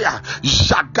rikatoya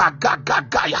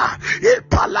jagagagagaya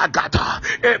epalagata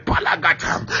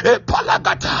epalagata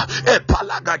epalagata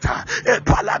epalagata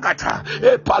epalagata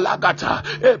epalagata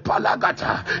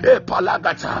epalagata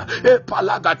epalagata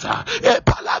epalagata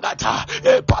epalagata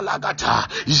epalagata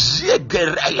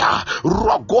jegereya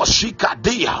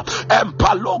rogoshikadia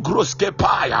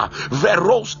empalogroskepaya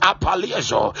veros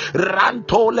apaliezo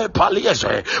rantole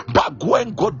paliese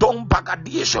bagwengo dom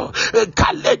bagadieso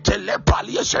kaletele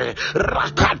paliese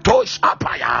rakatosh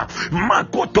apaya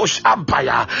makotosh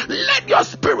ampaya. Let your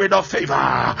spirit of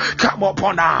favor come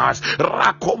upon us.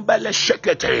 Rakombele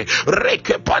shekete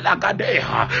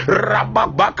rekepalagadeha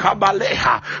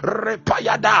rababakabaleha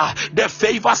repayada. The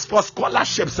favors for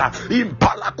scholarships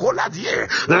impalakoladie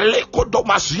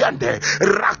lekodomasiende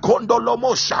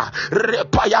rakondolomosha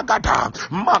repayagada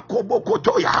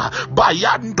makobokotoya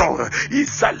bayando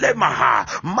isalemaha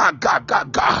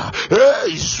magagaga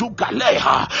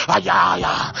zugaleha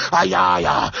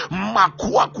ayaya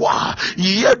makwakwa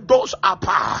yedos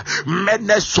apa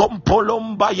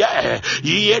menesompolombaye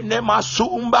yene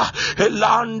masumba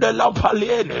elande la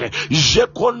palene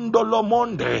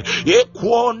jekondolomonde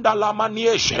ekwonda la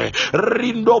manieshe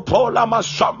rindo pola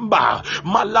masamba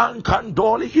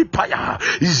malankandoli hipaya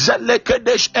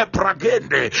zelekedesh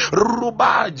epragende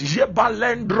ruba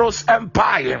jebalendros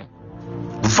empire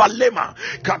Valema,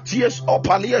 Katies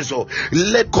Opaliezo,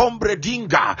 Lecombre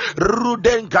Dinga,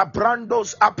 Rudenga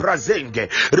Brandos Aprazenge,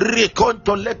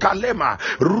 Riconto Lecalema,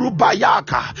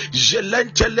 Rubayaka,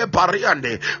 Gelente Le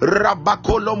Pariande,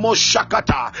 Rabacolomo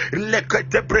Shakata,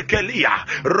 Lecete Prekelia,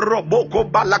 Roboko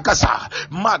Balakasa,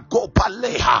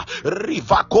 Magopaleha,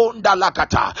 Rivaconda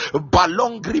Lakata,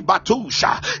 Balongri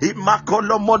Batusha,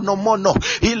 Imacolomono Mono,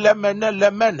 Ilemene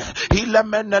Lemene,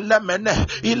 Ilemene Lemene,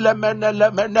 Ilemene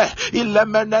Lemene,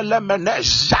 Ilemene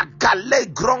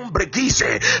Jacale Grand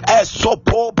Bregise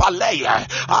Esopo Balea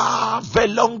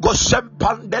Velongo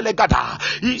Sempandelegada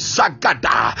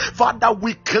Isagada. Father,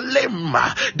 we claim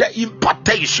the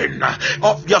impartation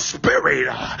of your spirit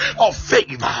of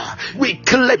favor. We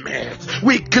claim it,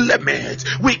 we claim it,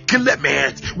 we claim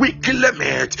it, we claim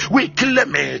it, we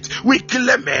claim it, we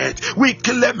claim it, we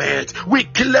claim it, we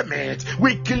claim it,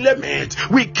 we claim it,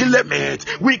 we claim it,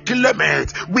 we claim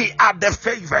it. We are the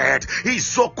favored.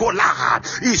 Isokolaha,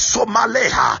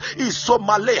 Isomaleha,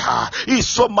 Isomaleha,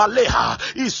 Isomaleha,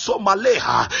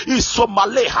 Isomaleha,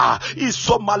 Isomaleha,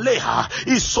 Isomaleha,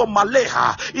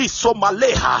 Isomaleha,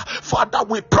 Isomaleha. Father,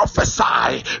 we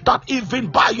prophesy that even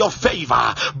by your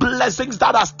favor, blessings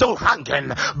that are still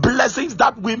hanging, blessings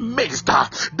that we missed,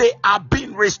 they are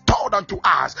being restored unto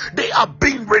us. They are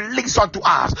being released unto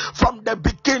us from the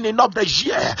beginning of the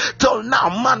year till now.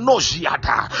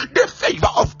 Manoshiata, the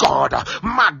favor of God.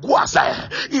 Magwaze,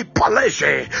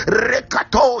 Ipaleshe,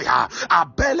 Rekatoya,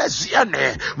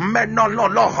 Abeleziene,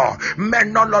 Menololo,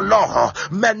 Menololo,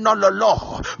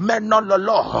 Menololo,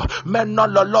 Menololo,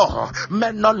 Menololo,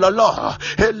 Menololo,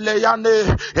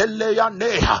 Eleane,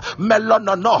 Eleane,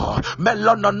 Melonono,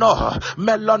 Melonono,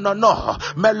 Melonono,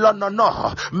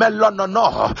 Melonono,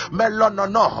 Melonono,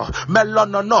 Melonono,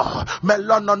 Melonono,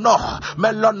 Melonono,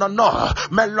 Melonono,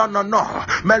 Melonono,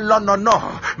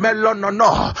 Melonono,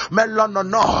 Melonono,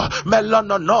 Melonono,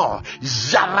 Melonono,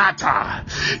 Zarata,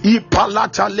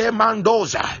 Ipalata le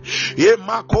mandoza,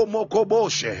 Emakomo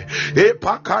koboshe,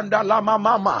 Epakanda la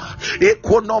mama,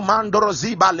 Ekonomandro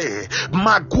zibale,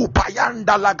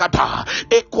 Magupayanda lagata,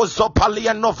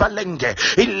 Ekozopaliano valenge,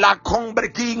 Ila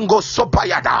Combrekingo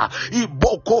sopayada,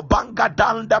 Iboko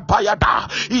bangadanda payada,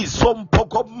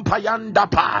 Isompoko payanda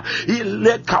pa,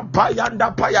 Ileka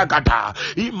payanda payagata,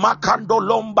 Imakando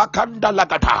lomba kanda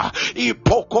lagata,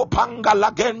 Ipoko panga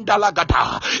lagenda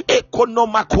lagata,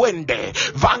 Ekonoma kwende,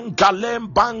 Vangalem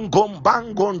bangom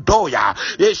bangondoya,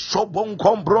 Esobon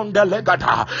kombronda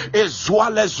legata,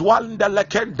 Ezwale zwalde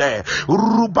lekende,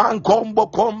 Ruban kombo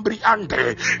kombri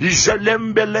ande,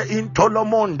 Zelembele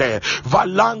intolomonde,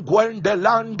 Valangwende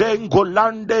lande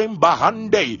ngolande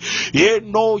mbahande,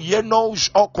 Yeno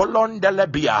okolonde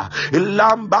lebia,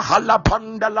 Lamba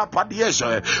halapanda la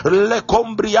padiese, Le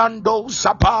combriando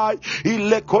sapai,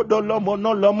 Ile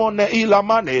kodolomono lomone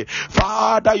ilamane.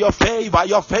 Father, your favor,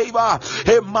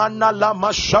 Emana la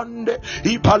mashande,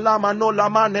 Ipalama no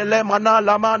lamane lemana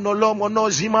lamano lomono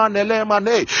zimane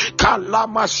lemane,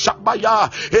 Kalama shabaya,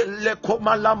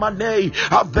 Elekoma lamane,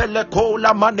 Aveleko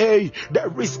lamane.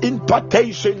 There is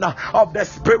impartation of the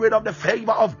spirit of the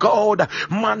favor of God.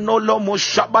 Manolo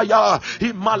mushabaya,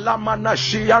 Imalamana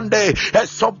shiande,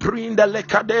 Esoprinde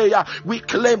lekadeya. We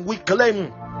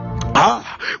claim.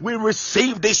 We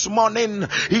receive this morning,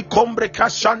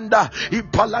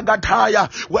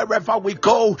 wherever we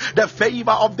go, the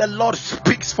favor of the Lord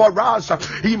speaks for us.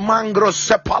 Imangro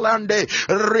sepalande,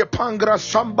 repangra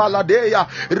sambaladeya,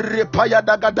 repaya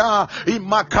dagada,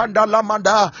 imakanda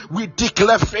lamanda. We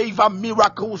declare favor,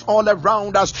 miracles all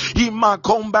around us.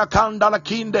 Imakomba kanda la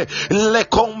kinde,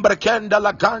 lekombre kenda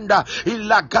la kanda,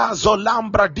 ilagazo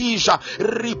lambra disha,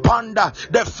 ripanda.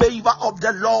 The favor of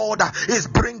the Lord is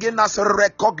bringing us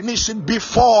recognition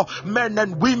before men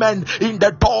and women in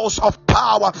the doors of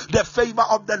power. The favor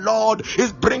of the Lord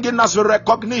is bringing us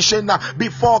recognition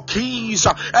before kings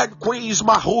and queens.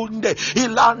 Mahunde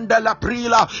ilande la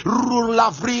prila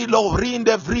rula vrilo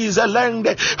rinde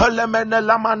vrizelende elemene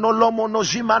lamano lomo no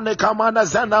jimane kamana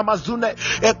zana mazune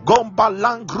e gomba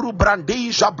langru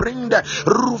brandisha brinde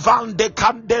ruvande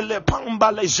kandele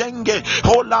pamba lejenge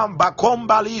holamba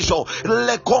kombalizo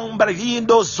le combre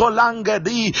indo zolange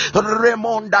di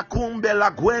remonda kumbe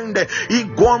la gwende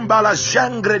igomba la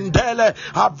jangrendele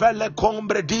avele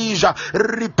combre dija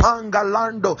ripanga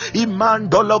lando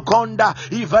imando lokonda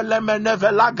ivele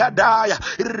menevela gadaya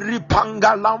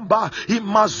ripanga lamba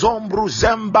imazombru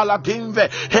zemba la ginve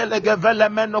helegevele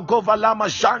menogova la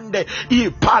majande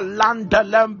ipalanda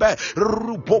lembe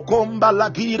rupokomba la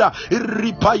gira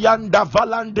ripayanda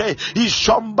valande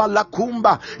ishomba la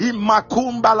kumba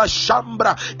imakumba la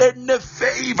shambra. Any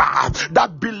favor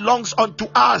that belongs unto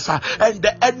us and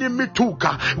the enemy took,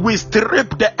 we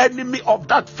strip the enemy of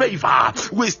that favor.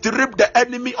 We strip the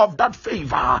enemy of that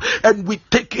favor and we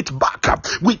take it back.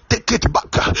 We take it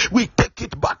back. We take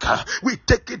it back. We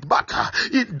take it back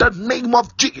in the name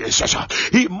of Jesus.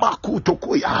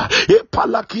 Imakutokuya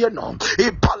epalakieno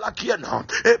epalakieno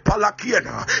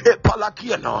epalakieno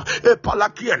epalakieno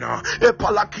epalakieno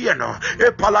epalakieno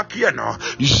epalakieno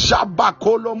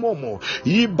jabakolomomo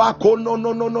ibakono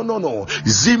no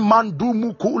zimandu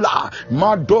mukula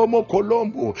madomo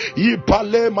kolombo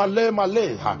ipale male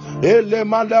maleha ele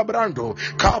malabrando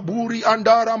kaburi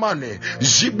andaramane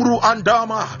zibru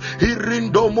andama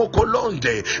irindo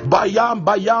mokolonde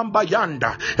bayamba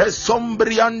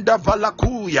esombrianda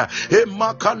valakuya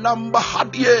emakalamba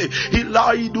hadie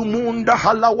ilaidu munda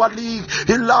halawali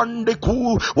ilande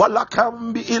ku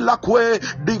walakambi ilakwe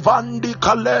divandi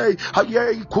kale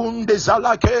haye kunde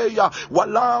zalakeya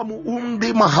walamu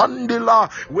undi mahandila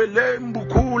welembu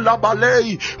kula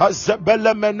balei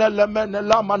azebele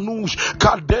menela manush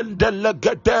kadende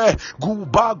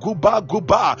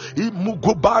guba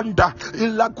imugubanda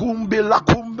ilakumbi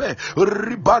Zombe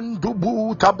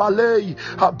Ribandubu Tabalei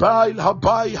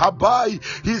Habai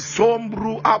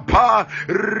Hisombru Apa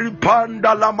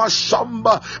Ripanda la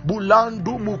Mashamba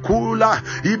Bulandu Mukula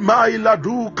Imaila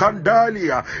du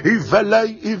Kandalia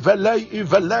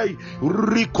Ivelei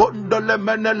Rikondole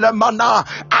Menelemana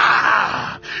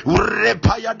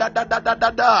Repaya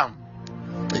da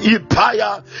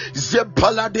Ipaya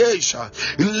Zepaladesha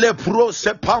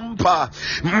Leprose Pampa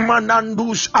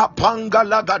Manandus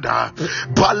Apangalagada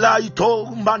Balaito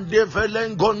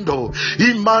Mandevelengondo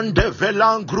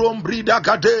Imandevelan Brida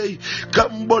Gade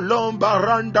Gambolomba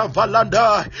Randa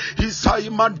Valanda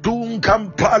Isaimadun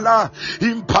Kampala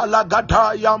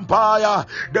Impalagata Yampaya.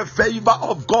 The favor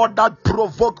of God that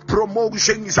provoke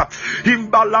promotions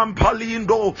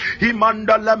Imbalampalindo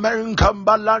Imandalemen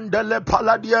Kambalandele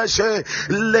Paladiase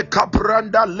Le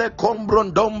Capranda Le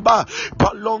Combrondomba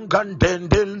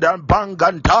Palongandendindan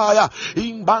Bangantaya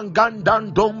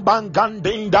Imbangandan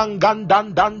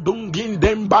Dombangandindangandan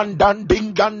Dungindem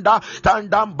Bandandinganda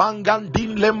Tandam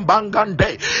Bangandin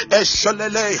Lembangande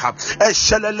Esheleleha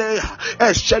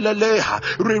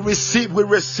we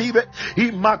receive it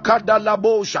Imakanda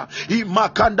Labosha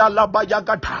Imakanda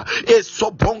Labayagata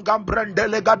Esobongam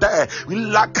Brandelegade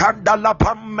Lakanda La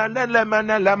Pamenele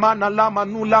Menelemana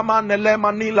Lamanula Manele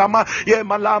Manilama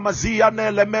Yemalama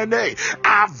Zianele Mene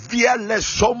Aviele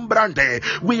Sombrande.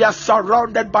 We are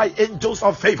surrounded by angels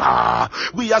of favor.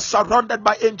 We are surrounded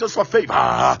by angels of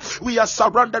favor. We are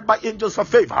surrounded by angels of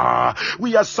favor.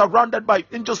 We are surrounded by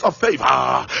angels of favor.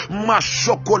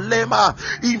 Mashokolema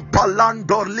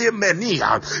Impalando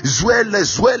Lemenia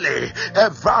Zuele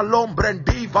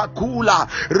Evalombrенdiva Kula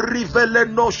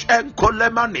Rivelenos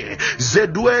Enkolemani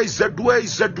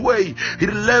Zedwe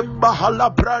Ilemba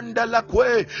Halabranda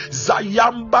Lakwe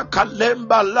Zayamba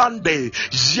Kalemba Lande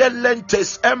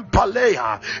Jelentes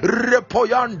Empalea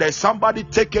Repoyande. Somebody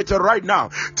take it right now.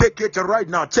 Take it right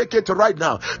now. Take it right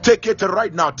now. Take it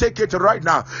right now. Take it right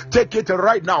now. Take it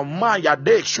right now. Maya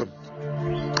Deshu.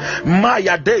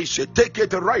 Maya Deshe, take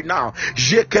it right now.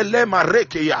 Jekelema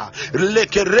Rekia,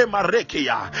 Lekerema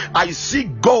Rekia. I see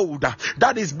gold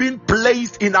that is being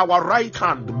placed in our right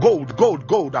hand. Gold.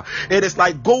 It is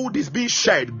like gold is being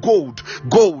shed. Gold.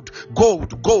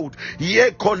 Ye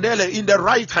Konele in the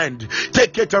right hand.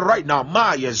 Take it right now.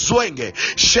 Maya Zwenge,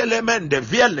 Shelemende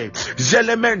Viele,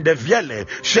 Zelemende Viele,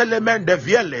 Shelemende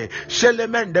Viele,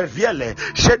 Shelemende Viele,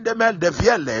 Shedemende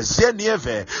Viele,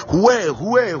 Zenieve,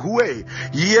 Hue.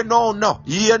 Ye no.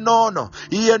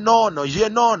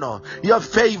 Your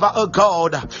favor, oh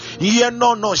God. Ye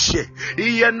no she.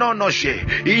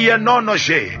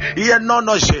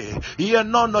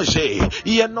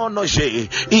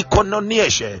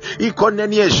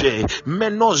 Ikononieshe.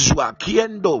 Menozua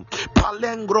kiendo.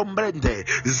 Palengrombrende.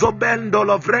 Zobendo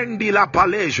lovrendi la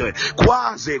palege.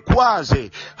 Quasi.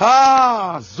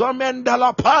 Zomenda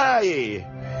la pae.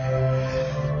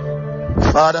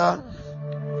 Father,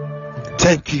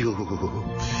 thank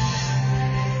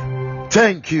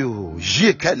you.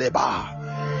 Jikeleba.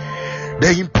 The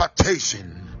impartation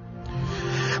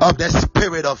of the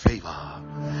spirit of favor.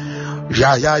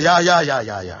 Yeah.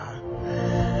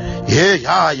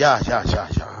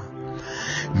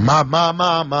 Ma.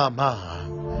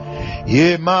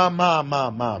 Yeah, ma. Yeah, ma.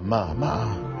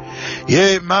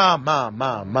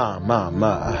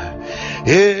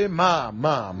 Eh, ma.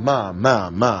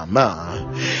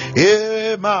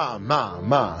 Eh, ma.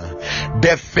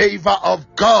 The favor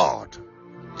of God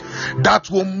that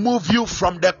will move you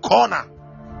from the corner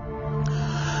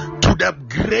to the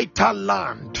greater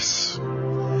lands,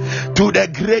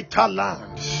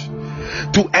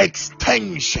 to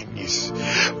extensions.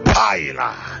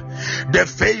 Paila. The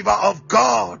favor of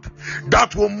God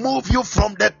that will move you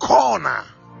from the corner,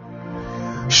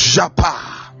 Japa,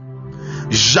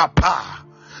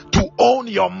 to own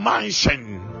your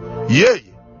mansion.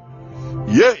 Yay.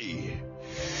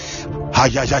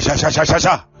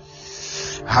 Hayapa.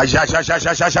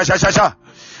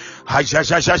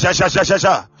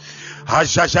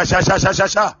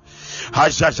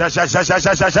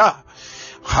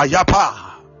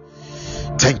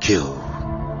 Thank you.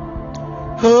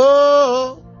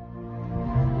 Oh,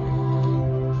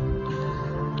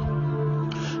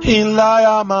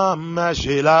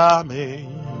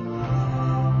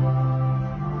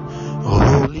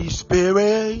 Holy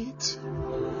Spirit,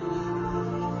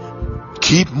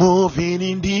 keep moving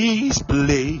in this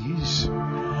place.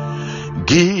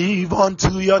 Give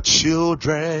unto your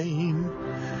children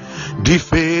the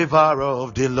favor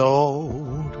of the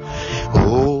Lord.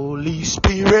 Holy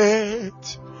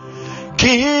Spirit,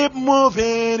 keep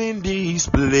moving in this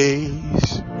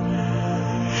place.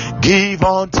 Give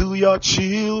unto your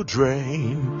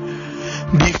children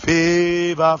the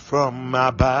favor from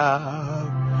above.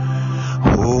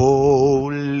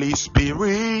 Holy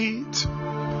Spirit,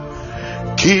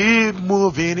 keep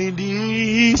moving in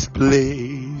this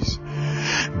place.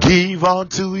 Give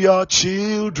unto your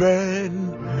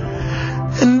children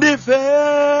the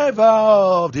favor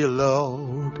of the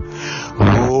Lord.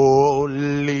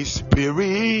 Holy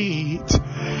Spirit,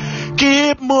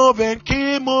 keep moving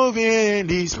in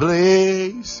this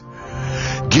place.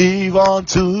 Give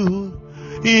unto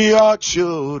your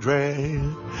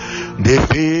children the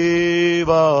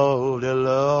favor of the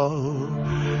Lord.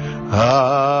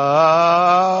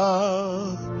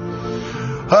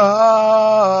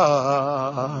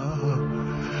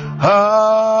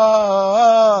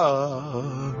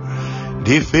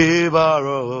 The favor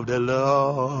of the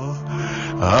Lord.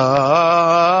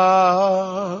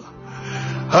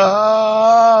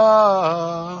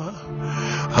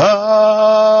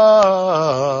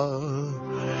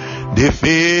 The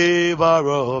favor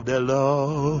of the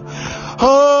Lord.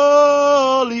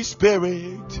 Holy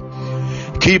Spirit,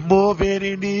 keep moving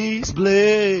in this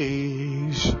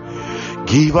place.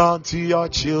 Give unto your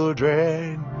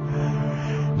children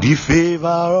the favor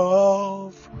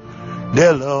of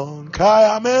the Lord.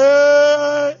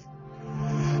 Kayame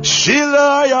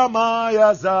Shila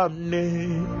Yamaya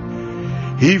Zamne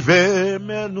Ive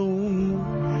Menu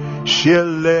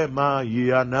Shile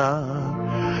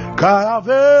Mayana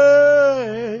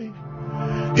Kayave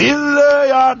Ile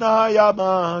Yana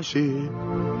Yamashi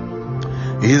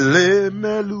Ile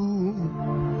Melu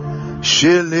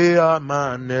Shile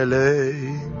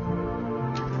Amanele.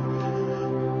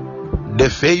 The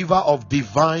favor of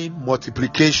divine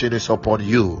multiplication is upon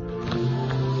you.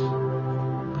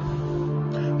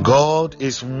 God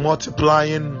is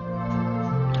multiplying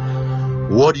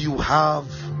what you have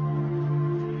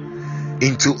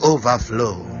into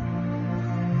overflow.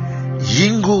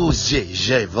 Yingu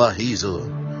Jevahizo,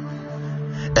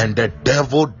 and the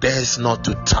devil dares not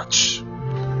to touch.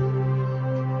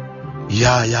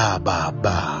 Ya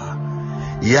Baba,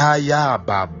 Ya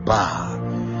Baba,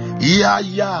 Ya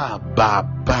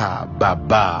Baba,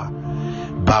 Baba,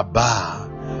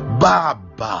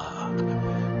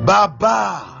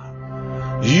 Baba,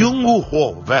 Yungu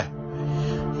Hove,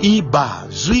 Iba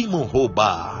Zuimu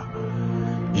Hoba,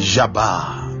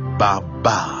 Jaba,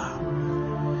 Baba.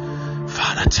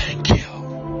 Father, thank you.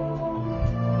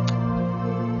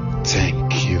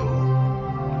 Thank you.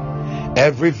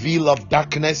 Every veil of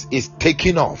darkness is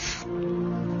taken off,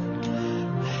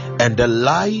 and the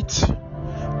light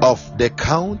of the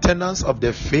countenance of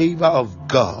the favor of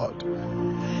God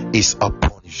is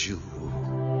upon you.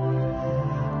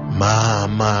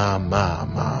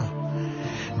 Mama.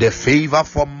 The favor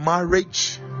for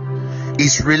marriage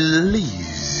is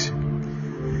released.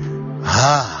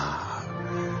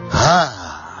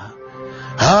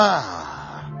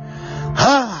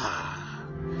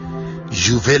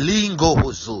 Juvelingo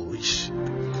Hosuish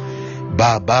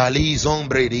Babali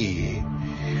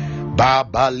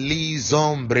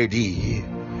Zombredi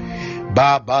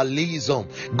Babalizom.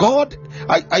 God,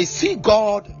 I see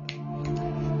God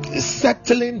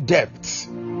settling debts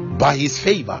by his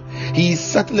favor. He is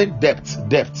settling debts.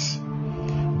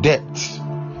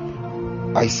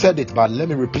 I said it, but let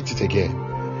me repeat it again.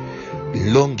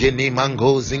 Longeni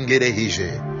mango zingere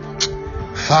hije.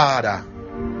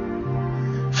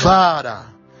 Father,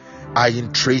 I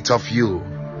entreat of you,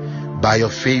 by your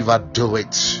favor, do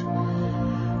it.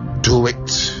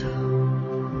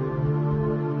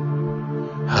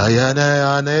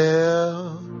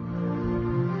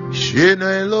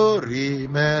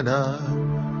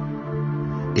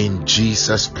 In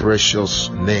Jesus' precious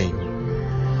name.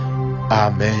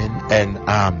 Amen and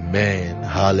amen.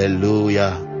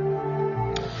 Hallelujah.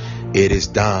 It is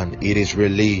done. It is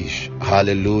released.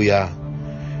 Hallelujah.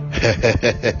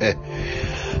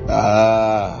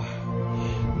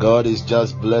 God is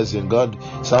just blessing. God,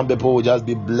 some people will just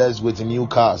be blessed with new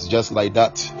cars, just like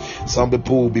that. Some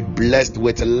people will be blessed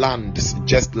with land,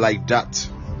 just like that.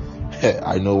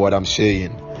 I know what I'm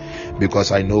saying,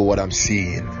 because I know what I'm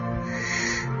seeing.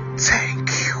 Thank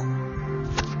you.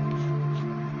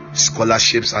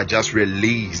 Scholarships are just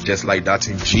released, just like that,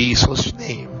 in Jesus'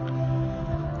 name.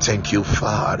 Thank you,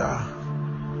 Father.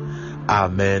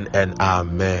 Amen and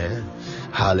amen.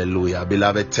 Hallelujah.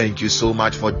 Beloved, thank you so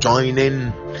much for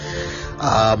joining.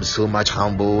 I'm so much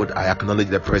humbled. I acknowledge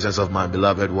the presence of my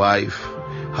beloved wife.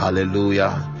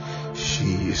 Hallelujah.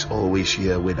 She is always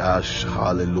here with us.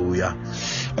 Hallelujah.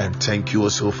 And thank you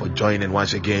also for joining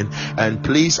once again. And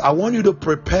please, I want you to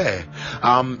prepare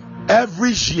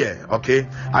every year. Okay,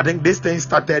 I think this thing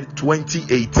started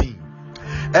 2018.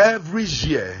 Every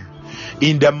year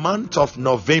in the month of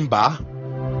November,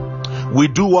 we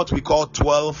do what we call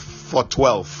 12 for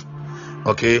 12.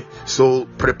 Okay, so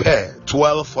prepare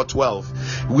 12 for 12.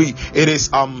 It is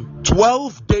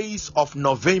 12 days of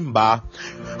November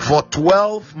for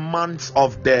 12 months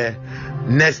of the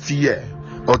next year.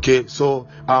 Okay, so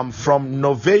from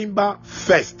November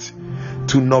 1st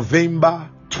to November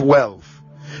 12th.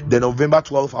 The November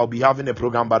 12th, I'll be having a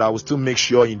program, but I will still make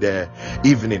sure in the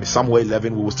evening, somewhere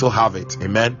 11, we will still have it.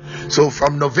 Amen. So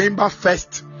from November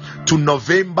 1st to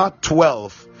November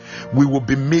 12th, we will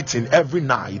be meeting every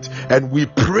night, and we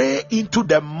pray into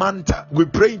the month, we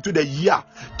pray into the year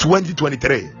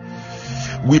 2023.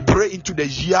 We pray into the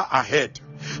year ahead.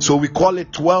 So we call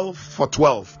it 12 for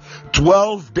 12.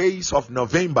 12 days of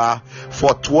November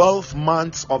for 12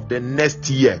 months of the next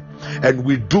year. And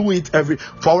we do it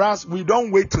for us, we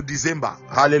don't wait till December.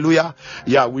 Hallelujah.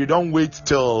 Yeah, we don't wait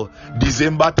till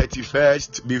December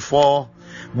 31st before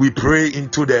we pray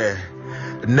into the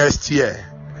next year.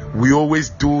 We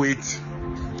always do it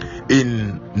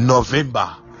in November,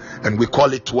 and we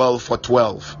call it 12 for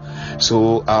 12.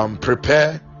 So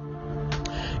prepare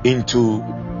into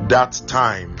that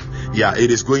time. Yeah,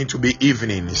 it is going to be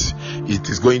evenings. It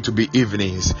is going to be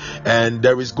evenings, and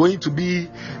there is going to be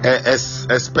a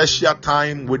special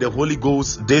time with the Holy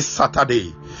Ghost this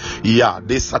Saturday. Yeah,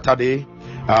 this Saturday,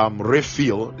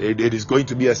 refill. It is going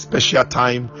to be a special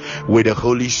time with the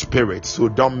Holy Spirit, so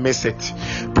don't miss it.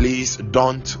 Please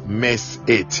don't miss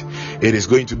it. It is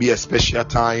going to be a special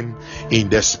time in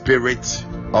the Spirit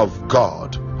of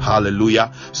God.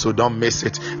 Hallelujah. So don't miss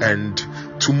it. And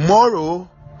tomorrow,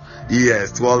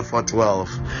 yes, 12 for 12.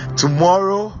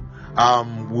 Tomorrow,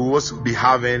 we'll also be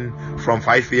having from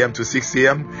 5 a.m. to 6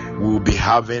 a.m. We'll be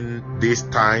having this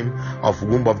time of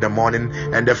Womb of the Morning.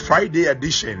 And the Friday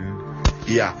edition,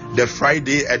 the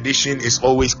Friday edition is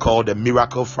always called the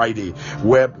Miracle Friday,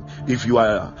 where if you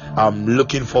are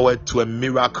looking forward to a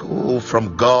miracle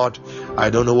from God, I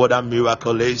don't know what that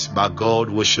miracle is, but God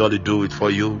will surely do it for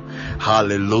you.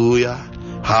 Hallelujah,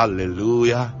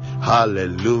 hallelujah,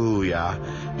 hallelujah.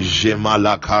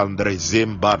 Jemalakandre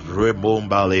Zimba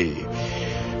Rebombale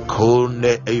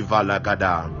Kone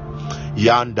Evalagada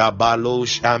Yanda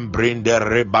Balosh and Brinde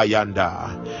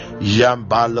Rebayanda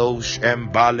Yambalosh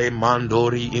and Bale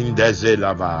Mandori in the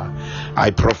Zelava.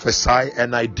 I prophesy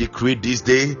and I decree this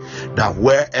day that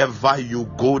wherever you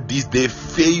go this day,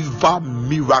 favor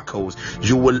miracles.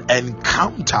 You will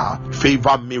encounter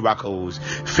favor miracles,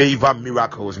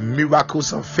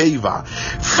 miracles of favor,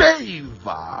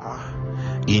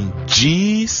 in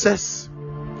Jesus'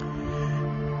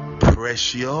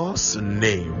 precious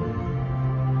name.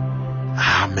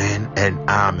 Amen and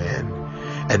amen.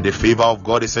 And the favor of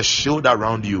God is a shield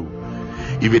around you.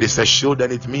 If it is a shield,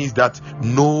 then it means that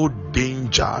no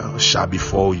danger shall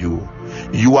befall you.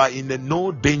 You are in a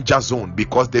no danger zone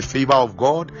because the favor of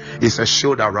God is a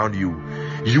shield around you.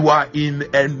 You are in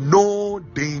a no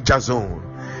danger zone.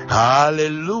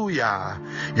 Hallelujah.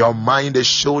 Your mind is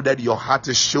shielded, your heart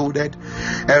is shielded,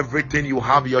 everything you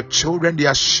have, your children, they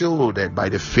are shielded by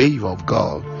the favor of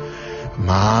God.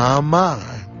 Mama,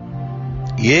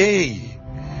 yay,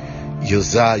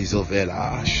 Yoza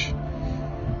Izovelash,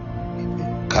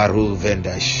 Karu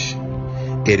Vendash.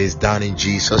 It is done in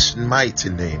Jesus' mighty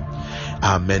name.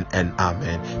 Amen and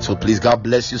amen. So please, God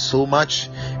bless you so much,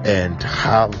 and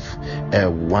have a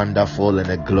wonderful and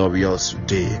a glorious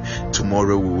day.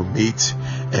 Tomorrow we will meet,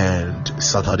 and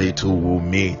Saturday too we will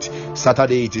meet.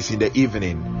 Saturday it is in the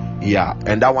evening. Yeah,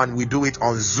 and that one we do it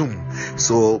on Zoom.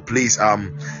 So please,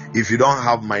 if you don't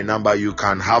have my number, you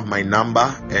can have my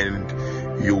number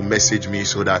and you message me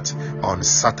so that on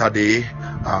Saturday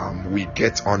we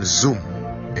get on Zoom.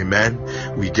 Amen.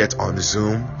 We get on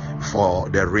Zoom for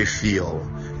the refill.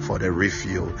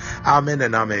 Amen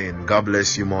and amen. God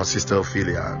bless you more, Sister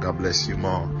Ophelia. God bless you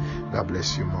more. God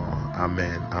bless you more.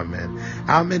 Amen. Amen.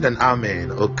 Amen and amen.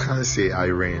 Okanse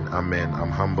Irene. Amen.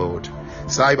 I'm humbled.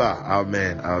 Cyber.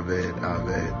 Amen. Amen.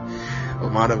 Amen. Oh,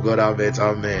 man of God. Amen.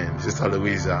 Amen. Sister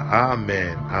Louisa.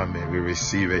 Amen. Amen. We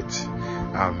receive it.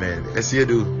 Amen. Yes, you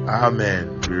do.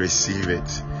 Amen. We receive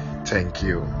it. Thank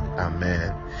you.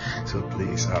 Amen. So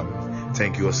please,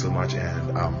 thank you all so much,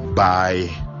 and bye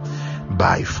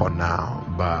for now.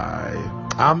 Bye.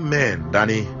 Amen.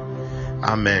 Danny.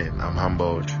 Amen. I'm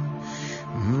humbled.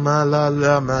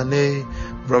 Malala mane.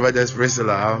 Prophetess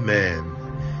Priscilla. Amen.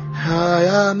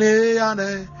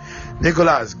 Hayane.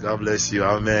 Nicholas. God bless you.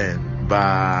 Amen.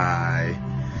 Bye.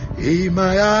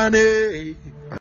 Imayane.